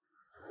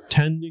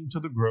 tending to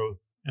the growth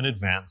and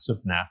advance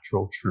of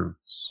natural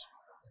truths.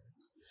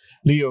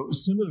 Leo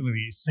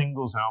similarly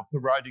singles out the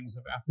writings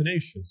of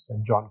Athanasius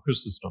and John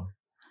Chrysostom.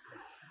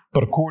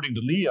 But according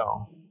to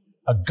Leo,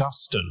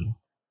 Augustine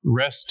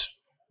wrest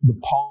the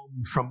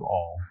palm from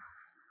all.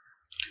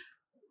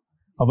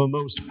 Of a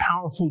most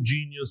powerful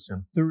genius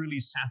and thoroughly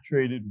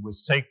saturated with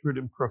sacred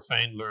and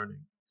profane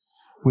learning,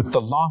 with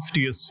the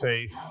loftiest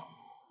faith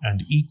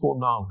and equal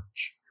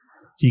knowledge,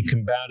 he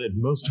combated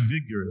most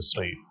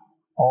vigorously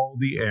all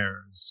the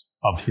errors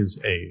of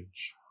his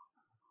age.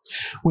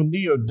 When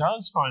Leo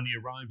does finally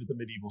arrive at the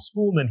medieval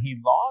schoolmen,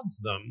 he lauds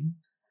them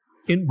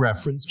in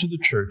reference to the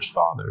church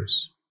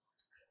fathers.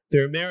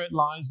 Their merit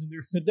lies in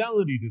their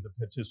fidelity to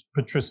the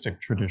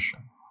patristic tradition.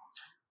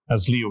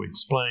 As Leo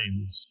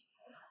explains,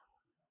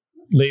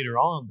 later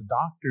on, the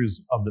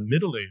doctors of the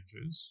Middle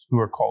Ages, who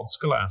are called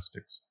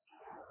scholastics,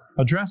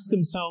 address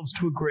themselves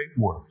to a great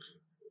work,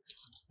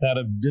 that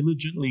of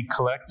diligently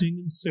collecting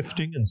and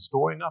sifting and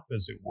storing up,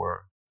 as it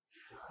were,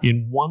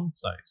 in one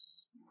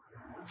place,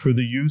 for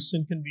the use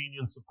and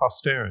convenience of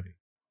posterity,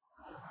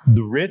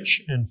 the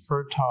rich and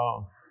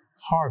fertile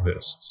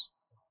harvests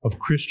of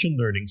Christian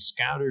learning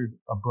scattered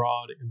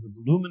abroad in the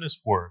voluminous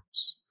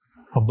works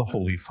of the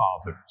Holy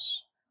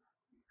Fathers.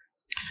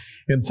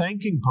 In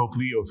thanking Pope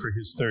Leo for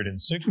his third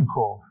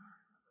encyclical,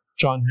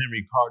 John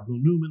Henry Cardinal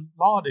Newman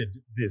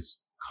lauded this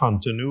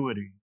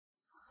continuity,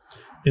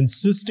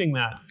 insisting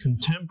that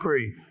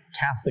contemporary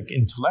Catholic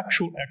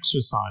intellectual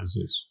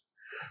exercises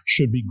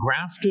should be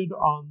grafted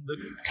on the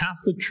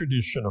Catholic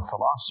tradition of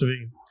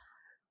philosophy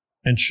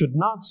and should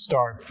not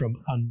start from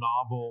a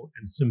novel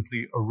and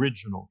simply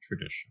original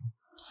tradition,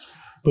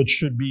 but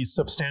should be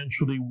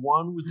substantially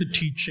one with the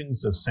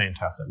teachings of St.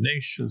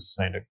 Athanasius,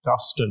 St.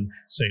 Augustine,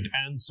 St.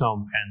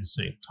 Anselm, and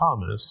St.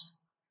 Thomas,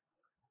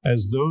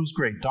 as those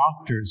great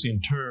doctors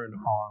in turn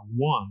are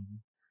one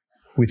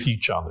with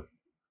each other.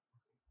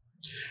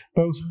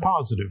 Both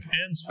positive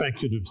and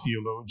speculative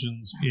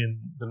theologians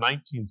in the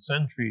 19th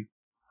century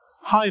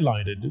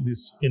highlighted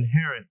this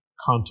inherent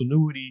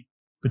continuity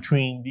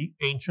between the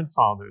ancient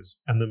fathers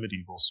and the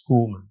medieval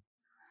schoolmen.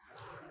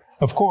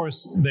 Of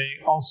course, they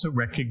also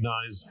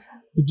recognize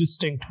the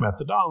distinct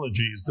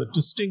methodologies that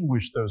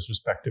distinguish those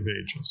respective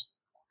ages,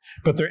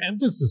 but their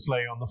emphasis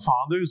lay on the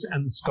fathers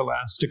and the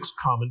scholastics'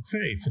 common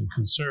faith and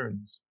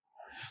concerns.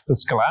 The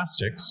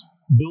scholastics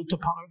built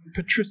upon a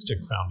patristic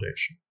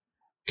foundation,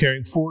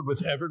 carrying forward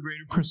with ever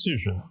greater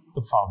precision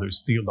the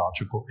fathers'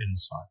 theological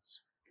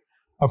insights.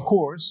 Of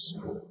course,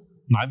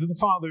 neither the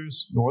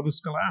fathers nor the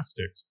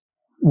scholastics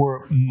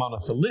were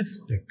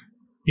monotheistic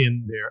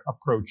in their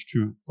approach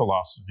to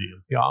philosophy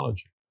and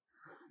theology.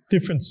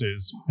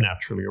 Differences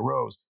naturally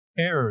arose.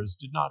 Errors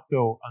did not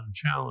go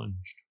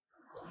unchallenged.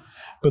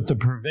 But the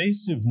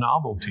pervasive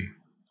novelty,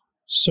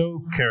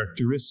 so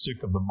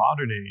characteristic of the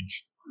modern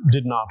age,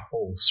 did not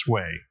hold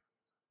sway,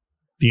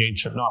 the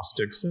ancient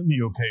Gnostics and the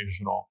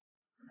occasional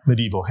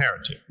medieval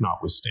heretic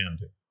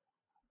notwithstanding.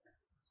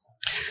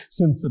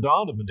 Since the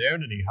dawn of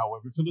modernity,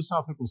 however,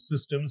 philosophical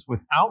systems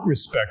without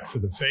respect for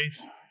the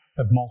faith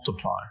have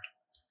multiplied.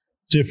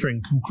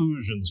 Differing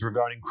conclusions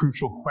regarding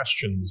crucial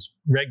questions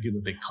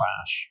regularly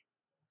clash.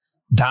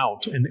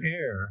 Doubt and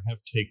error have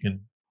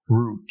taken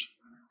root.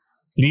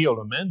 Leo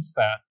laments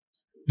that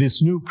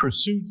this new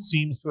pursuit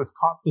seems to have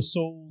caught the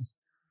souls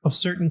of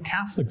certain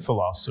Catholic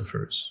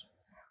philosophers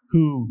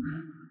who,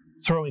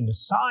 throwing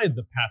aside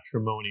the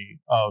patrimony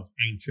of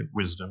ancient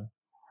wisdom,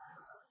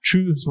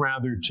 choose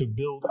rather to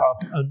build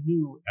up a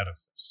new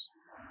edifice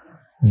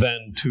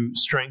than to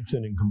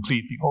strengthen and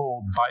complete the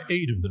old by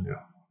aid of the new,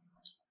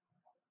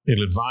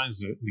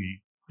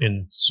 ill-advisedly,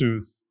 in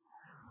sooth,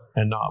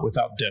 and not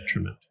without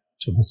detriment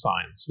to the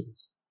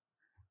sciences.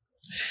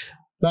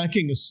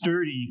 Lacking a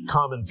sturdy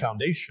common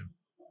foundation,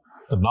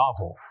 the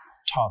novel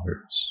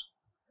totters.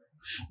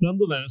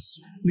 Nonetheless,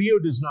 Leo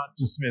does not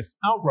dismiss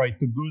outright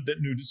the good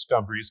that new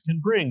discoveries can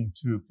bring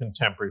to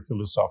contemporary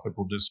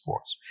philosophical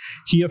discourse.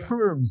 He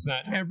affirms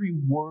that every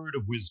word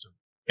of wisdom,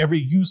 every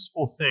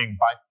useful thing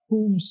by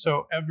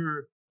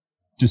whomsoever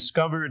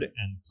discovered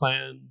and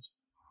planned,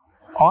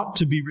 ought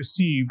to be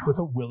received with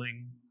a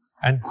willing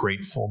and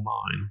grateful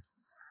mind.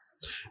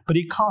 But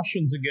he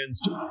cautions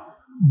against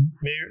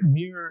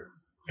mere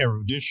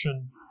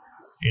erudition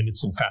and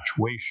its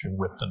infatuation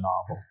with the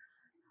novel.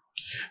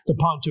 The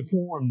pontiff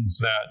warns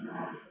that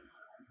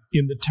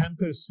in the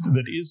tempest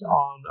that is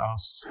on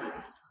us,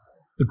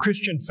 the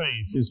Christian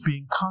faith is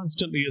being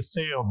constantly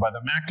assailed by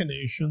the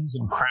machinations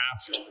and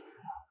craft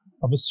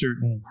of a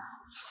certain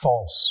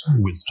false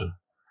wisdom.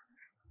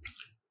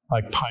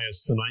 Like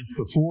Pius IX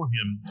before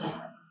him,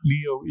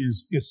 Leo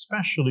is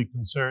especially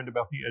concerned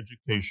about the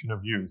education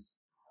of youth,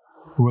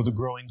 who are the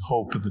growing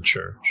hope of the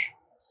Church.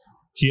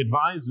 He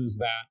advises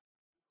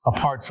that,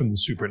 apart from the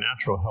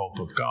supernatural help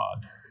of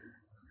God,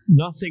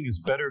 nothing is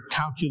better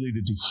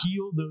calculated to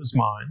heal those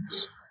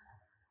minds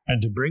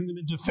and to bring them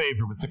into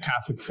favor with the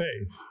Catholic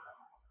faith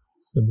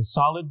than the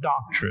solid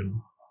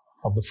doctrine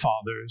of the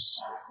Fathers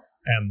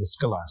and the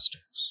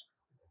Scholastics.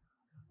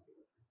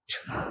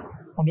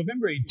 On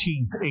November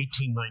 18,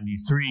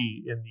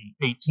 1893, in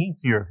the 18th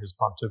year of his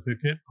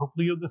pontificate, Pope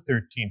Leo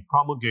XIII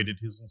promulgated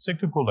his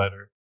encyclical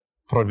letter,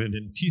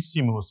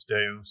 Providentissimus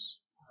Deus,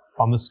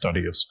 on the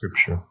study of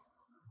Scripture.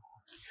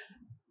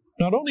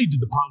 Not only did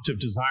the pontiff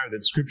desire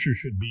that Scripture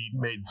should be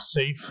made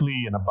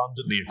safely and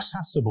abundantly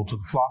accessible to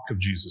the flock of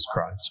Jesus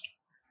Christ,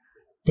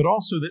 but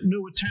also that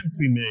no attempt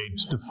be made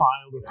to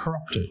defile or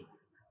corrupt it,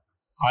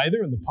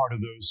 either on the part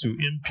of those who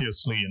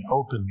impiously and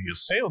openly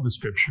assail the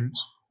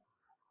Scriptures,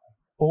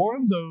 or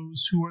of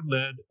those who are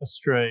led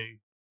astray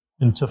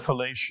into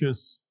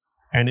fallacious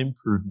and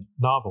imprudent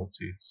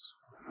novelties.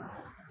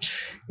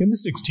 In the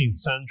 16th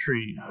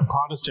century,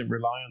 Protestant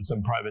reliance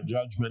on private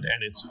judgment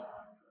and its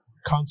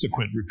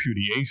consequent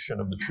repudiation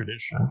of the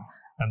tradition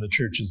and the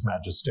Church's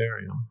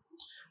magisterium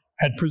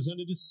had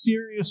presented a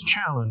serious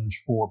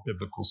challenge for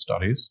biblical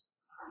studies.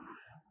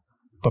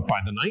 But by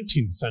the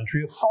 19th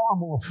century, a far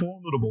more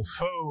formidable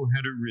foe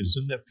had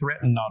arisen that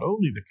threatened not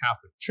only the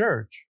Catholic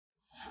Church,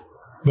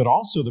 but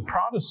also the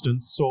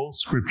Protestants' sole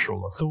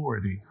scriptural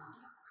authority.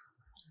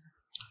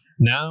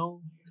 Now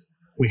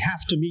we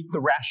have to meet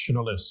the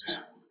rationalists,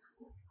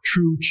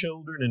 true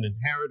children and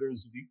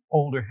inheritors of the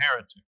older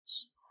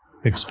heretics,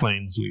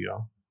 explains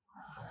Leo,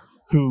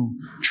 who,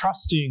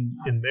 trusting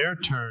in their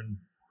turn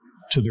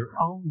to their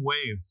own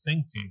way of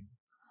thinking,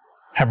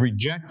 have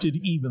rejected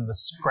even the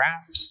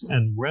scraps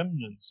and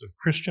remnants of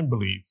Christian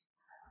belief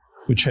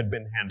which had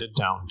been handed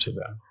down to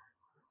them.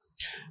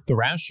 The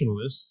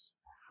rationalists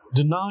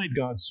denied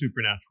God's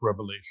supernatural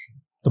revelation,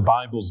 the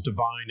Bible's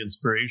divine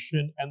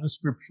inspiration, and the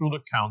scriptural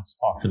account's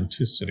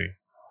authenticity.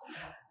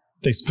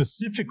 They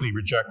specifically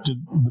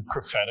rejected the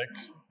prophetic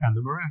and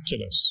the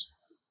miraculous,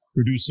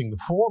 reducing the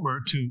former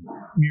to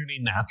merely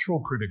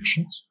natural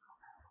predictions,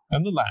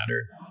 and the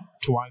latter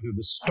to either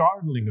the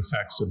startling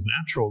effects of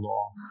natural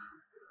law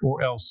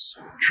or else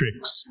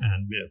tricks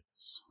and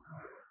myths.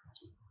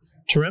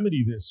 To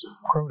remedy this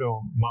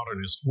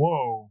proto-modernist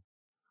woe,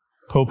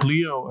 Pope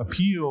Leo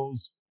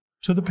appeals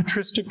to the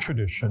patristic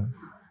tradition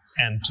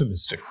and to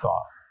mystic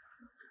thought.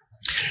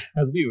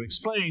 As Leo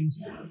explains,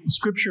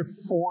 Scripture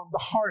formed the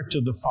heart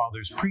of the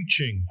Fathers'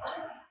 preaching.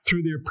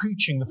 Through their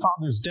preaching, the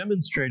Fathers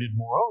demonstrated,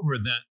 moreover,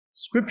 that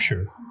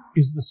Scripture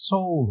is the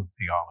soul of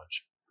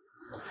theology.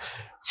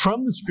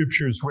 From the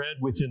Scriptures read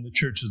within the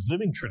Church's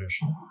living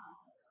tradition,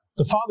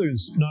 the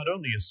Fathers not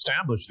only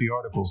established the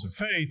articles of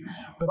faith,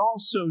 but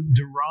also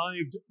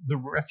derived the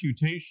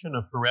refutation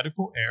of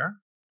heretical error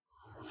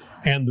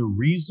and the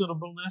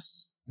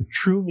reasonableness, the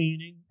true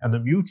meaning, and the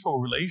mutual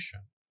relation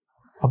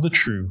of the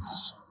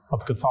truths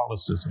of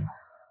Catholicism.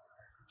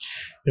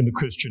 In the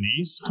Christian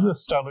East, the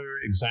stellar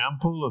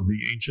example of the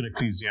ancient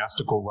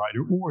ecclesiastical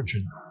writer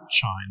Origen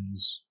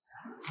shines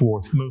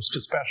forth most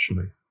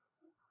especially,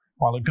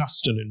 while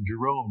Augustine and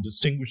Jerome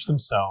distinguish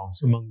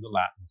themselves among the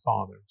Latin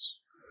Fathers.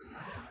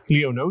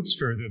 Leo notes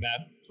further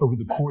that Over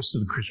the course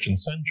of the Christian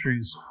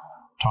centuries,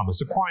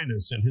 Thomas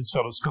Aquinas and his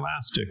fellow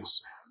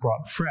scholastics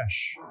brought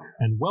fresh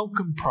and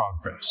welcome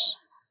progress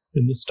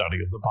in the study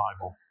of the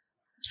Bible.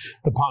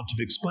 The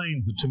pontiff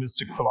explains that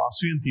Thomistic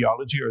philosophy and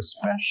theology are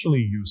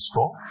especially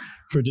useful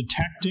for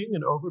detecting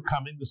and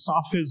overcoming the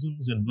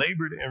sophisms and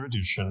labored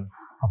erudition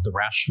of the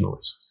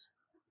rationalists.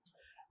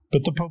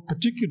 But the Pope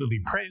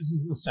particularly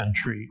praises the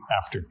century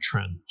after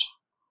Trent,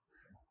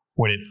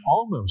 when it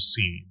almost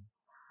seemed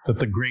that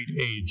the great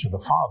age of the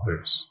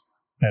Fathers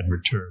had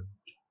returned.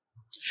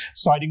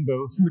 Citing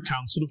both the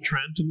Council of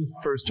Trent and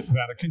the First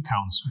Vatican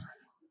Council,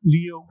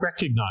 Leo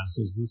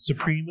recognizes the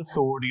supreme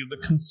authority of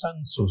the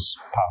consensus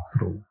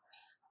patrum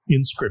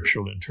in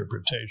scriptural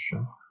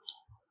interpretation,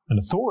 an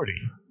authority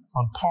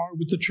on par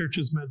with the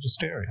Church's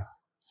magisterium.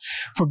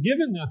 For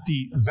given that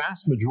the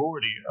vast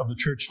majority of the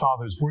Church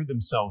Fathers were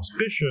themselves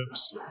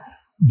bishops,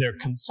 their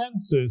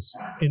consensus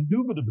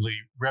indubitably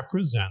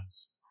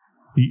represents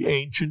the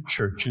ancient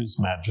Church's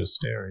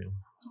magisterium.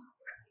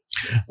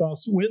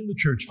 Thus, when the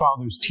Church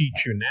Fathers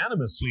teach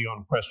unanimously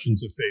on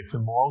questions of faith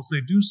and morals, they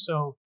do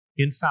so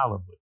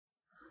infallibly.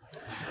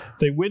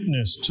 They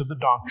witness to the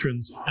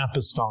doctrine's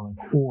apostolic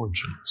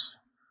origins.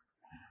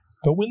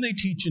 But when they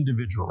teach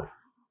individually,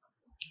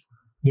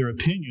 their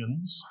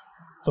opinions,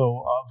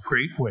 though of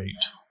great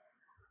weight,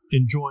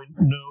 enjoy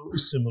no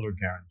similar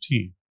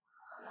guarantee.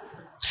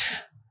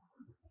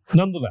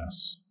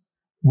 Nonetheless,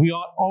 we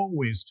ought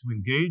always to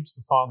engage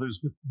the Fathers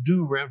with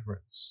due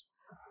reverence,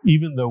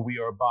 even though we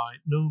are by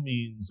no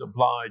means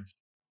obliged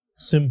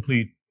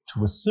simply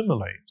to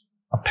assimilate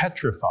a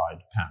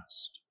petrified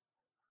past.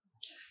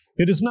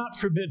 It is not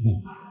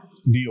forbidden,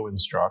 Leo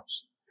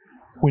instructs,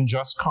 when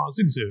just cause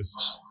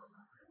exists,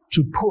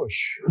 to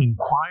push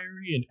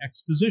inquiry and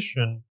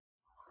exposition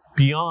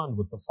beyond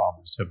what the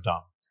Fathers have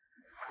done.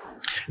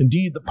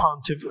 Indeed, the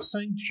pontiff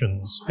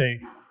sanctions a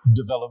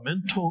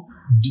developmental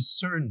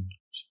discernment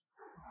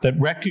that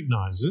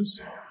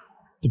recognizes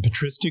the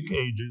patristic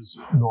age's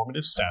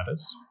normative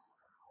status,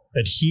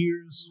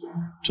 adheres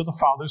to the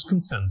Fathers'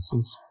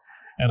 consensus,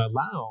 and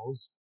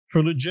allows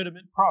for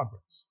legitimate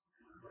progress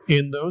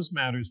in those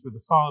matters where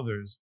the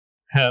Fathers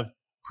have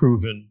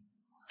proven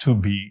to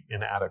be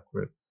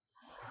inadequate.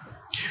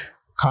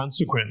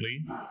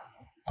 Consequently,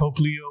 Pope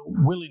Leo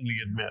willingly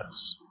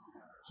admits,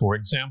 for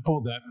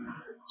example, that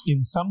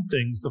in some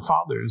things the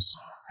Fathers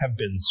have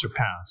been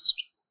surpassed.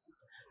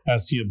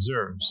 As he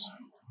observes,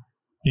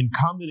 in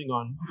commenting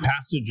on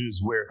passages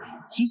where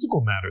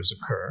physical matters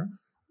occur,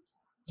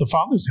 the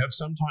Fathers have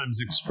sometimes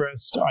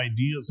expressed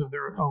ideas of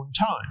their own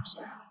times,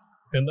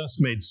 and thus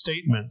made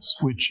statements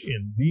which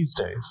in these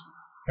days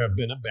have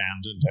been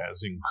abandoned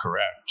as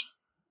incorrect.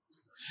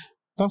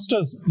 Thus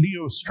does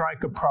Leo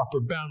strike a proper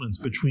balance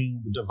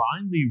between the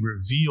divinely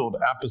revealed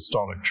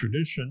apostolic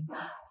tradition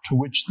to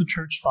which the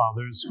Church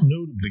Fathers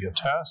notably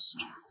attest,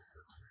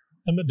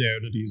 and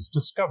modernity's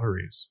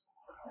discoveries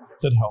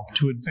that help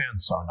to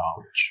advance our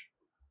knowledge.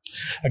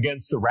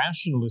 Against the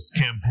rationalist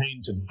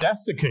campaign to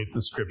desiccate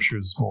the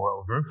Scriptures,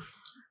 moreover,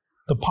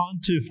 the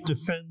pontiff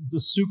defends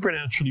the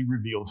supernaturally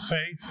revealed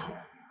faith,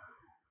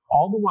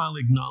 all the while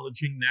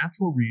acknowledging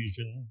natural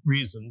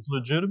reason's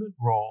legitimate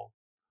role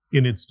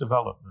in its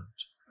development.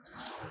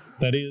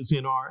 That is,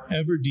 in our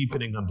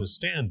ever-deepening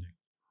understanding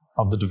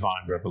of the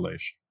divine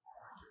revelation.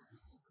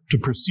 To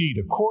proceed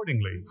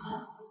accordingly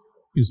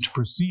is to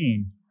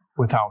proceed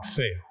without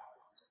fail.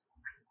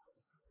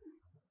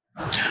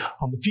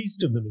 On the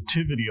feast of the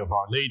Nativity of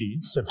Our Lady,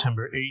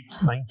 September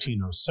 8,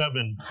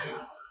 1907,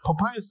 Pope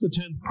Pius X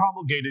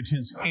promulgated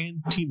his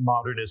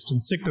anti-modernist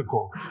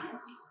encyclical,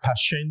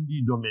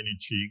 Pascendi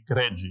Dominici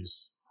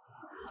Gregis,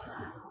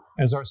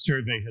 as our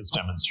survey has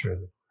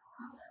demonstrated.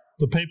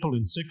 The papal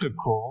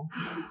encyclical,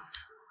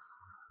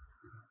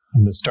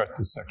 I'm going to start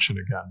this section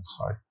again,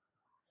 sorry.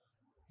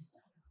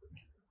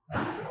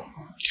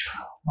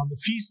 On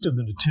the feast of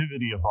the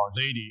Nativity of Our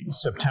Lady,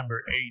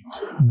 September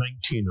 8,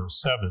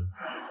 1907,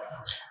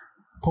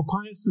 Pope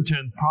Pius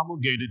X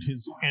promulgated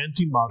his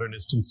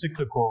anti-modernist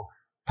encyclical,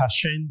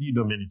 Pascendi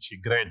Dominici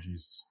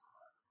Gregis.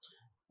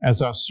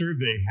 As our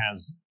survey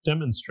has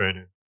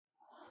demonstrated,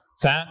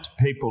 that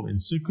papal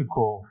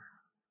encyclical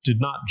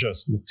did not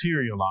just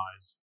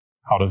materialize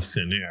out of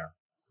thin air.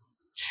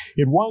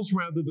 It was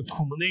rather the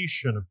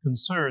culmination of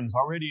concerns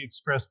already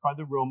expressed by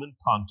the Roman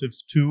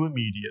pontiff's two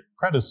immediate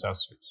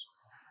predecessors.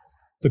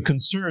 The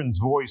concerns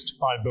voiced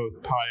by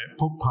both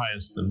Pope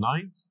Pius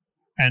IX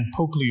and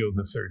Pope Leo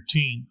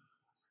XIII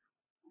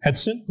had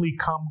simply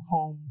come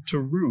home to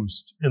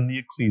roost in the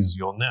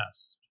ecclesial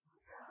nest.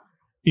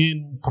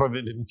 In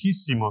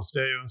Providentissimos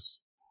Deus,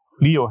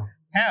 Leo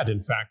had,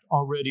 in fact,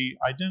 already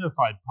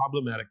identified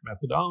problematic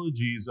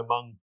methodologies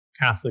among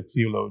Catholic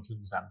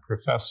theologians and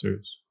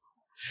professors.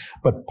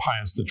 But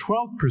Pius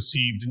XII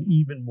perceived an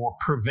even more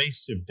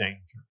pervasive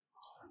danger,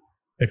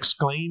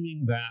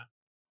 exclaiming that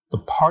the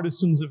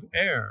partisans of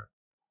error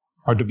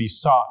are to be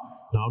sought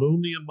not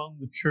only among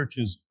the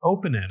Church's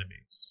open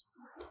enemies,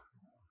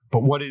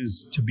 but what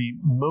is to be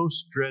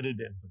most dreaded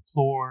and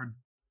deplored,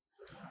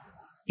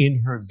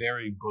 in her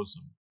very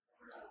bosom,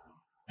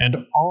 and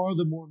are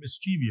the more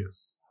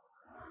mischievous,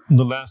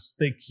 the less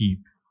they keep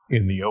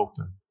in the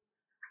open.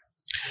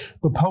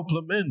 The Pope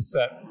laments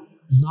that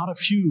not a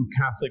few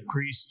Catholic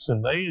priests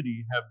and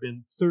laity have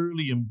been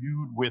thoroughly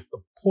imbued with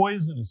the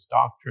poisonous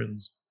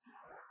doctrines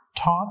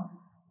taught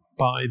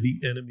by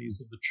the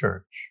enemies of the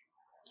Church.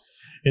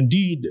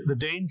 Indeed, the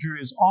danger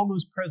is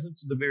almost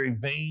present in the very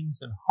veins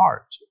and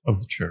heart of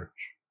the Church.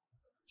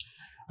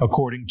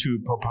 According to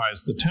Pope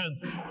Pius X,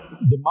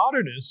 the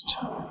modernist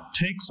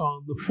takes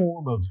on the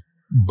form of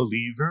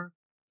believer,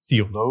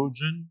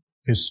 theologian,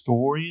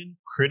 historian,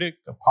 critic,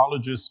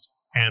 apologist,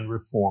 and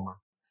reformer.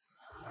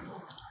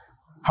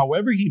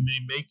 However he may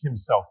make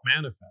himself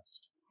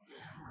manifest,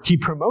 he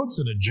promotes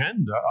an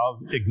agenda of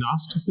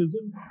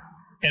agnosticism,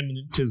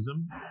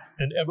 immanentism,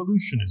 and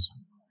evolutionism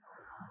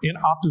in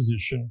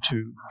opposition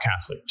to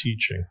Catholic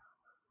teaching.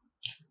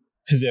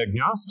 His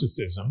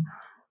agnosticism,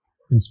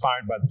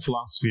 inspired by the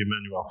philosophy of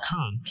Immanuel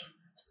Kant,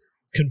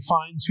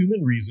 confines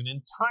human reason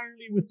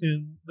entirely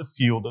within the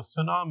field of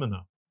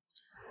phenomena,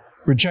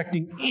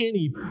 rejecting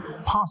any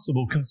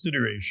possible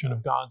consideration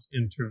of God's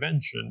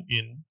intervention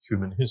in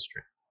human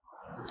history.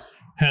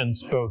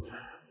 Hence, both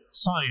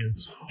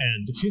science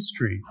and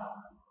history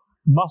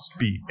must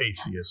be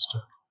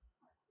atheistic.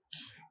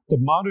 The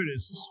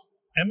modernist's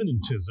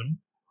immanentism,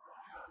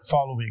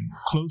 following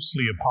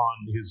closely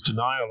upon his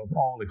denial of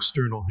all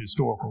external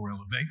historical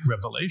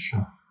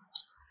revelation,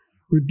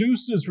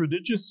 reduces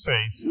religious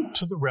faith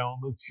to the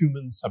realm of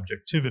human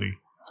subjectivity,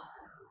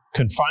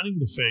 confining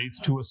the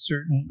faith to a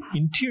certain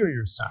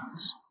interior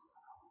sense,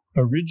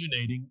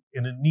 originating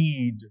in a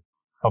need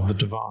of the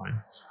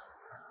divine.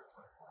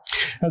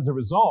 As a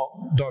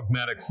result,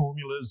 dogmatic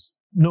formulas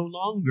no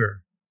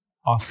longer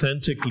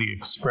authentically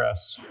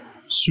express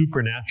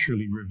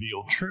supernaturally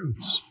revealed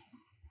truths,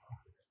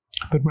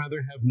 but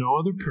rather have no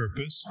other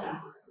purpose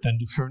than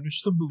to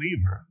furnish the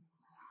believer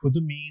with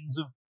the means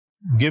of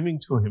giving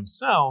to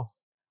himself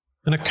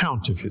an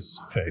account of his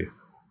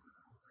faith.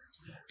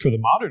 For the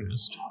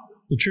modernist,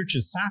 the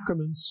Church's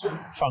sacraments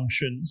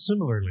function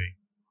similarly.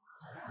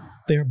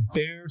 They are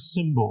bare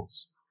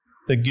symbols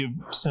that give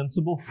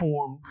sensible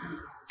form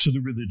to the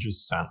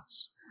religious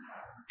sense,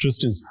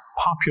 just as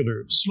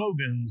popular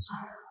slogans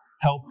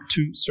help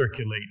to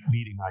circulate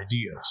leading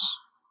ideas.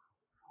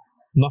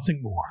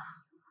 Nothing more.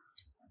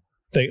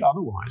 They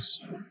otherwise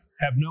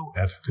have no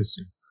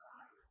efficacy.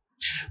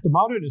 The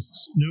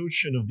modernist's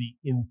notion of the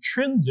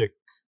intrinsic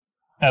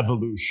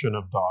evolution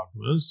of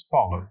dogmas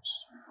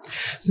follows.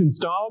 Since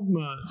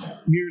dogma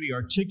merely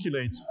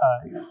articulates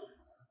a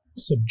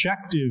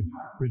subjective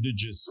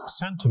religious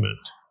sentiment,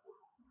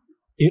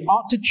 it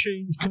ought to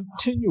change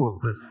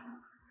continually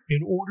in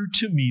order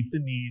to meet the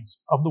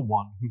needs of the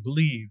one who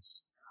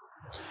believes.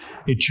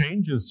 It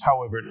changes,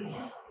 however,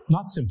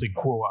 not simply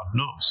quo ad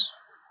nos,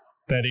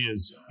 that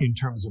is, in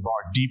terms of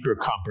our deeper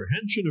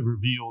comprehension of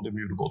revealed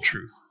immutable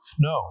truth.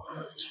 No,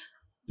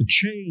 the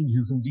change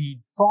is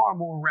indeed far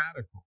more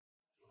radical.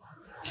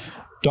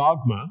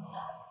 Dogma,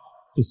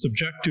 the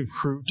subjective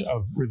fruit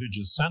of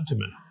religious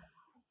sentiment,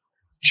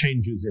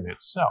 changes in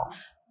itself.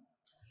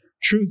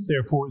 Truth,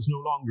 therefore, is no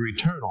longer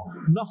eternal.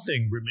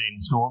 Nothing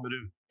remains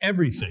normative.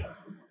 Everything,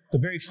 the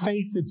very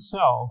faith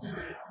itself,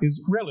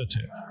 is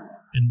relative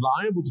and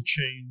liable to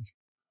change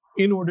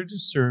in order to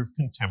serve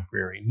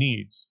contemporary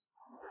needs.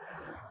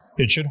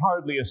 It should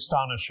hardly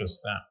astonish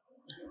us then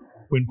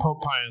when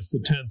Pope Pius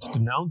X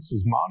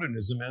denounces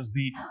modernism as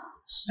the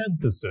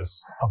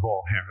synthesis of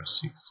all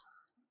heresies.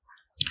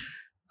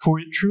 For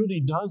it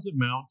truly does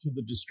amount to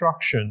the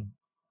destruction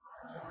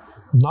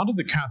not of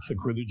the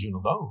Catholic religion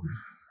alone,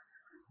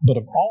 but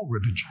of all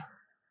religion.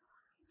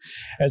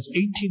 As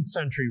 18th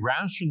century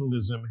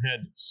rationalism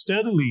had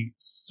steadily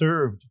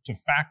served to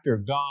factor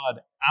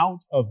God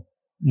out of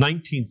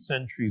 19th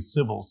century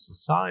civil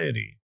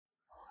society,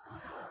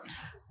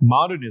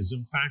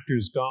 modernism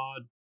factors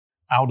God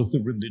out of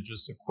the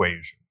religious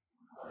equation,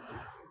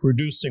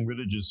 reducing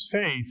religious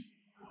faith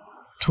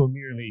to a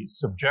merely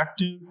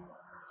subjective,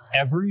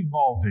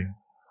 ever-evolving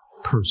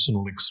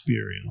personal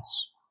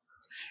experience.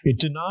 It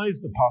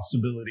denies the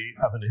possibility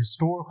of an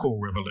historical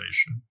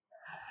revelation,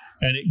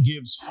 and it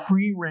gives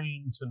free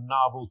rein to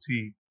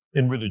novelty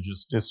in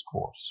religious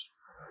discourse.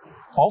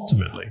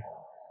 Ultimately,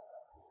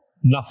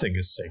 nothing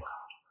is sacred.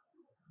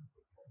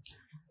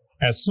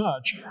 As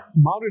such,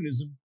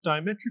 modernism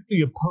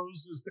diametrically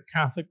opposes the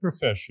Catholic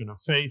profession of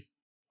faith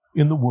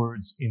in the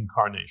words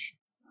incarnation.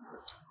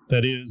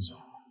 That is,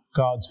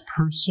 God's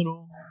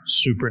personal,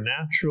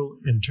 supernatural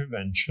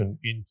intervention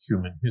in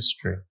human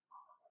history.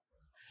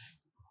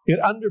 It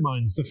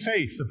undermines the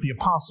faith that the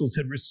apostles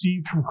had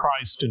received from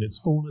Christ in its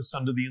fullness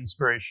under the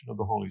inspiration of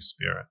the Holy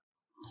Spirit,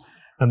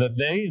 and that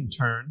they, in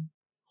turn,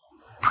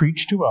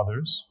 preached to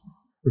others,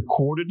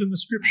 recorded in the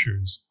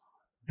Scriptures,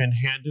 and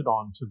handed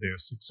on to their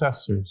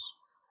successors.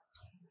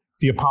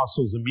 The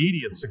apostles'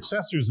 immediate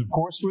successors, of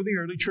course, were the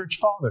early church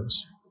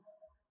fathers.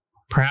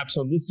 Perhaps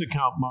on this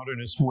account,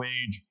 modernists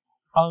wage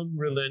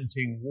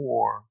unrelenting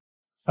war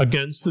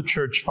against the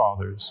church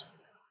fathers,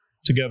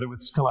 together with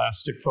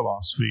scholastic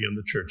philosophy and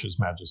the church's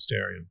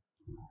magisterium.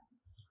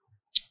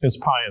 As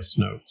Pius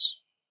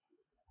notes,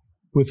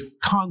 with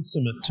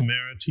consummate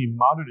temerity,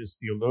 modernist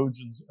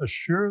theologians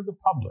assure the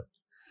public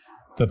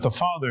that the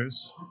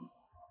Fathers,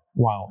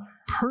 while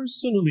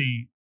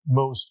personally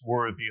most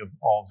worthy of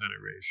all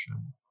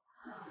veneration,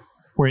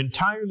 were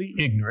entirely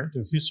ignorant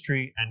of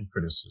history and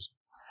criticism,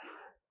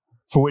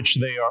 for which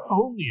they are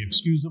only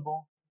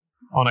excusable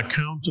on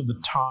account of the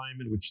time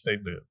in which they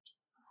lived.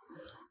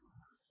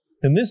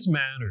 In this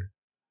manner,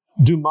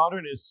 do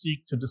modernists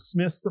seek to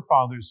dismiss the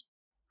Fathers'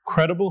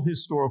 credible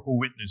historical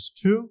witness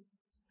to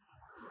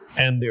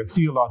and their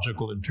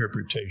theological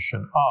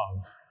interpretation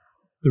of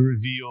the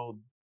revealed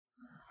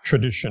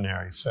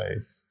traditionary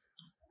faith.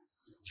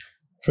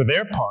 For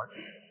their part,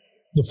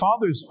 the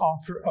Fathers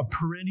offer a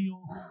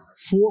perennial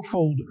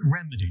fourfold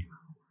remedy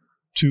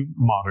to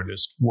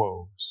modernist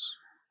woes.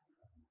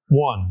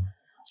 1,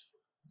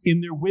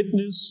 in their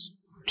witness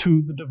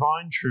to the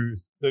divine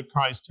truth that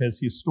Christ has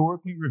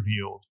historically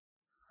revealed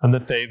and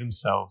that they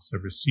themselves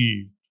have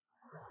received.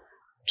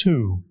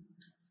 2,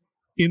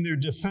 in their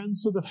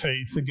defense of the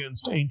faith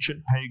against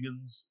ancient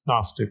pagans,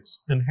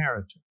 Gnostics, and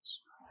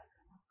heretics.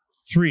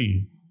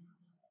 3,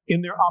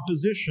 in their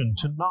opposition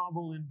to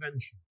novel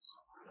inventions.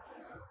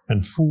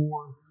 And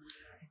 4,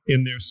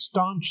 in their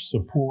staunch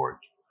support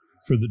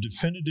for the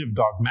definitive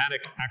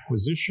dogmatic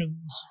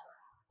acquisitions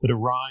that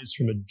arise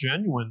from a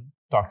genuine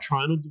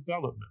doctrinal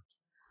development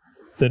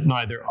that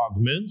neither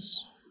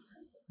augments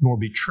nor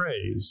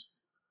betrays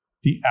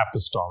the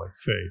apostolic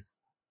faith,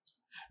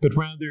 but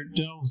rather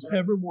delves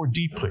ever more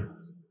deeply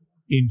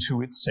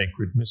into its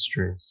sacred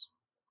mysteries.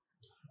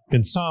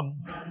 In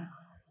sum,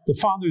 the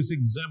Fathers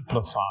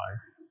exemplify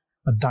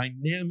a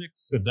dynamic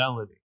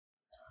fidelity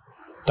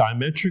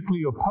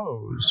diametrically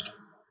opposed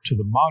to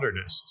the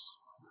modernists'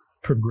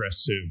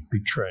 progressive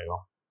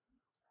betrayal.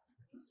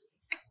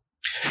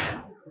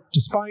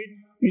 Despite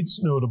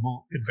its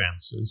notable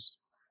advances,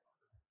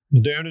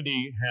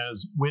 modernity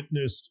has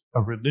witnessed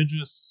a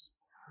religious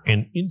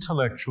and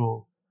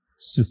intellectual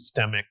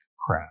systemic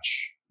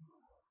crash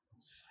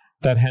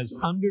that has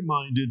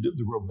undermined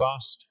the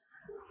robust,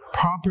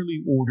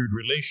 properly ordered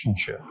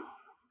relationship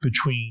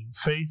between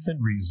faith and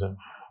reason,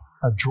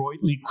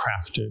 adroitly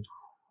crafted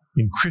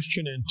in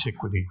Christian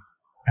antiquity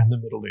and the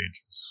Middle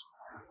Ages.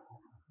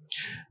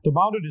 The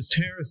modernist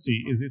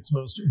heresy is its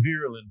most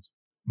virulent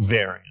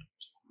variant.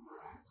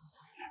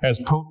 As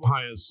Pope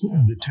Pius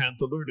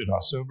X alerted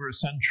us over a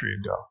century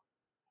ago,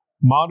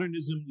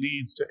 modernism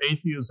leads to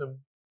atheism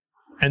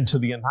and to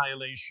the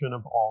annihilation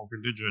of all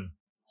religion.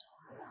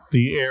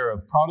 The era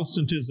of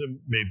Protestantism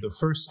made the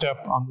first step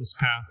on this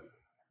path.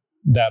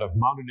 That of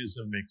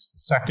modernism makes the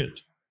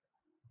second.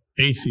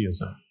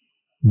 Atheism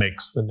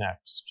makes the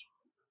next.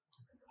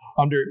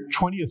 Under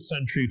 20th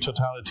century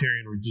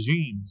totalitarian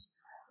regimes,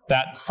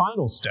 that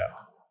final step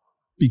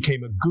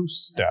became a goose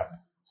step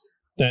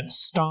that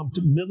stomped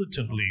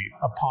militantly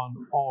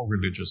upon all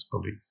religious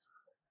belief.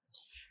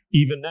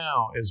 Even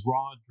now, as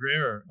Rod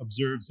Dreher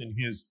observes in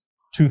his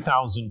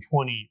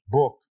 2020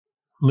 book,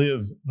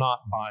 Live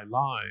Not by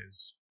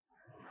Lies,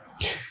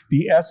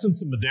 the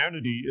essence of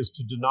modernity is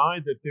to deny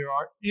that there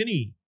are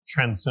any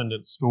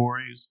transcendent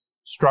stories,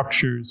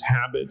 structures,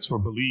 habits, or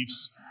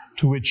beliefs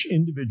to which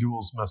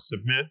individuals must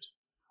submit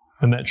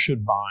and that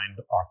should bind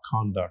our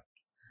conduct.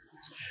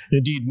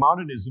 Indeed,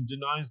 modernism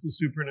denies the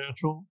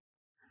supernatural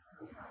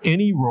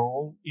any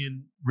role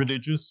in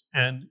religious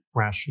and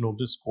rational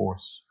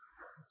discourse.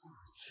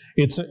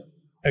 Its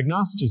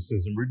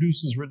agnosticism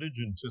reduces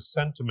religion to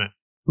sentiment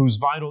whose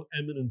vital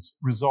eminence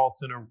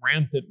results in a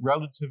rampant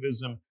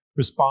relativism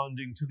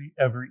responding to the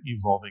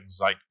ever-evolving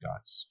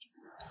zeitgeist.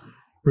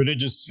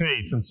 Religious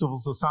faith and civil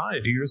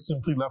society are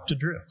simply left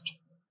adrift.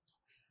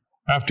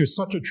 After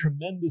such a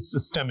tremendous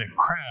systemic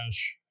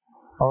crash,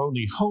 our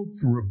only hope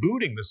for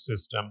rebooting the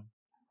system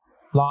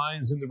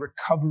lies in the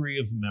recovery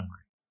of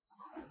memory.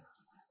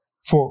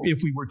 For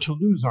if we were to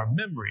lose our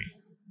memory,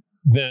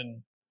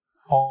 then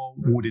all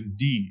would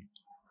indeed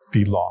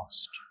be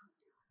lost.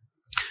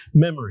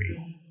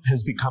 Memory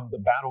has become the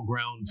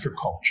battleground for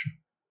culture.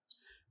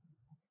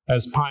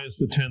 As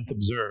Pius X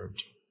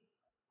observed,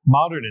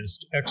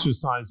 modernists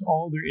exercise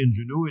all their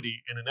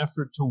ingenuity in an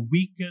effort to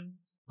weaken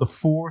the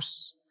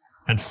force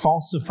and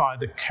falsify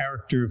the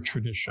character of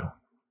tradition,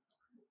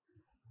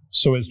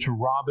 so as to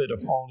rob it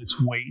of all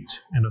its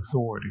weight and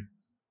authority.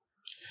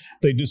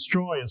 They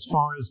destroy as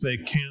far as they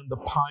can the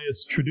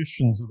pious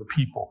traditions of the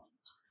people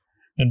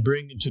and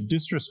bring into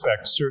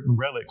disrespect certain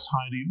relics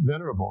highly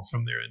venerable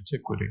from their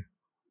antiquity.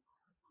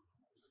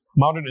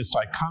 Modernist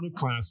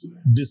iconoclasts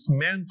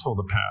dismantle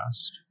the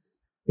past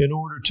in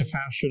order to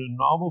fashion a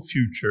novel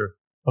future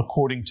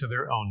according to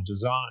their own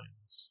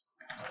designs.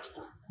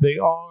 They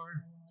are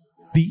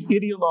the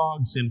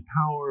ideologues in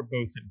power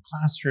both in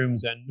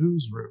classrooms and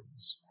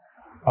newsrooms,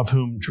 of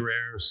whom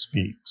Dreher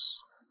speaks,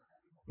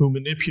 who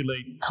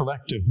manipulate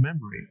collective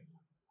memory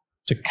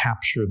to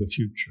capture the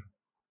future.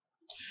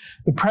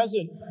 The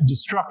present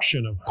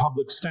destruction of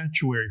public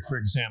statuary, for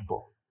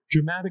example,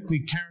 dramatically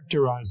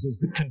characterizes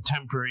the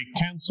contemporary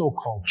cancel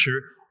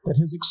culture that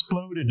has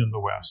exploded in the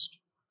West.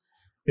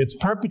 Its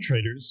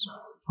perpetrators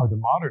are the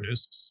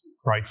modernists'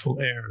 rightful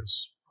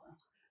heirs.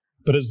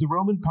 But as the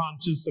Roman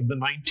pontiffs of the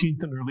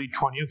 19th and early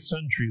 20th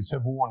centuries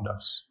have warned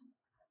us,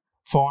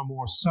 far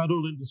more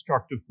subtle and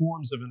destructive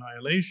forms of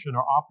annihilation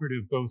are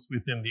operative both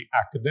within the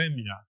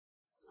academia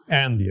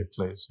and the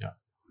ecclesia.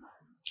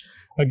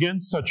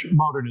 Against such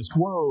modernist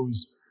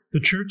woes,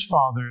 the Church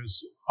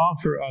Fathers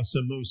offer us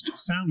a most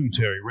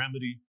salutary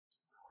remedy,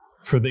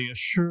 for they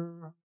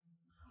assure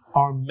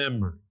our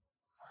memory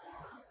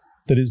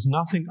that is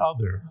nothing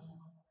other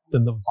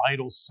than the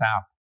vital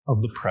sap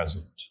of the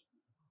present.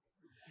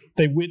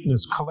 They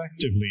witness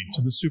collectively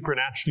to the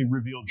supernaturally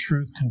revealed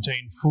truth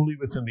contained fully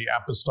within the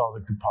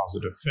apostolic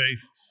deposit of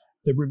faith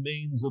that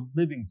remains a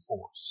living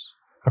force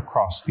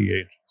across the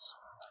ages.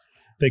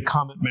 They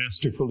comment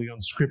masterfully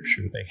on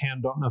Scripture. They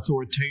hand on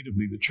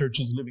authoritatively the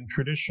Church's living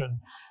tradition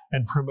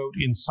and promote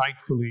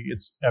insightfully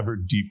its ever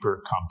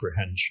deeper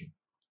comprehension.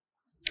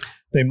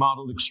 They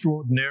model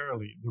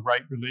extraordinarily the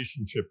right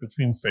relationship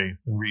between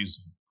faith and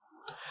reason.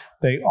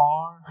 They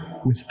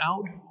are,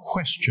 without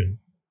question,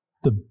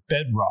 the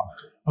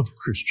bedrock of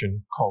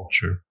Christian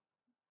culture.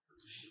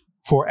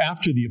 For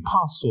after the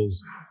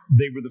apostles,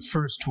 they were the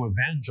first to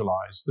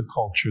evangelize the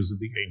cultures of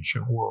the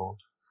ancient world.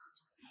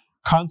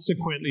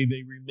 Consequently,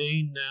 they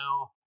remain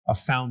now a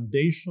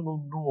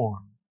foundational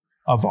norm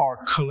of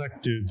our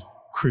collective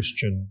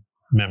Christian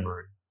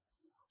memory.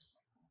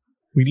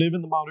 We live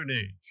in the modern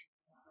age,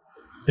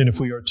 and if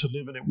we are to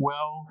live in it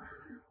well,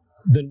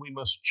 then we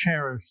must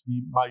cherish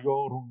the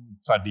Maiorum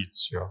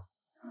Traditio,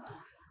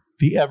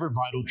 the ever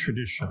vital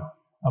tradition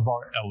of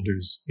our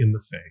elders in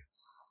the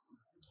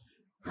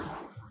faith.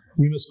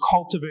 We must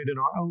cultivate in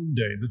our own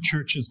day the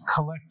Church's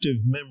collective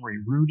memory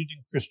rooted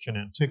in Christian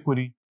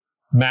antiquity,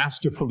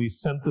 masterfully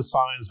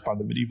synthesized by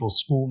the medieval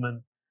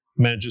schoolmen,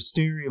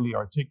 magisterially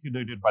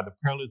articulated by the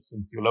prelates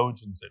and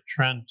theologians at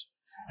Trent,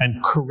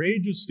 and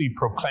courageously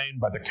proclaimed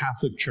by the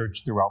Catholic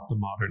Church throughout the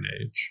modern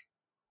age.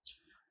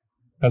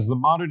 As the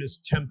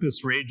modernist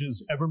tempest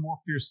rages ever more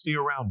fiercely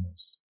around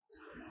us,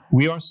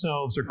 we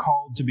ourselves are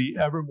called to be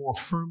ever more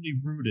firmly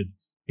rooted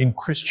in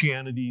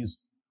Christianity's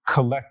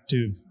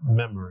collective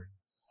memory.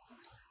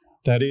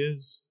 That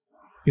is,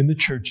 in the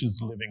Church's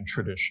living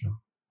tradition,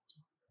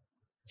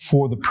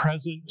 for the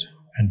present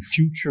and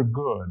future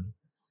good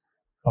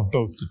of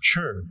both the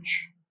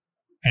Church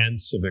and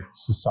civic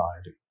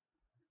society.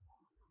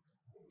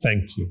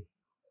 Thank you.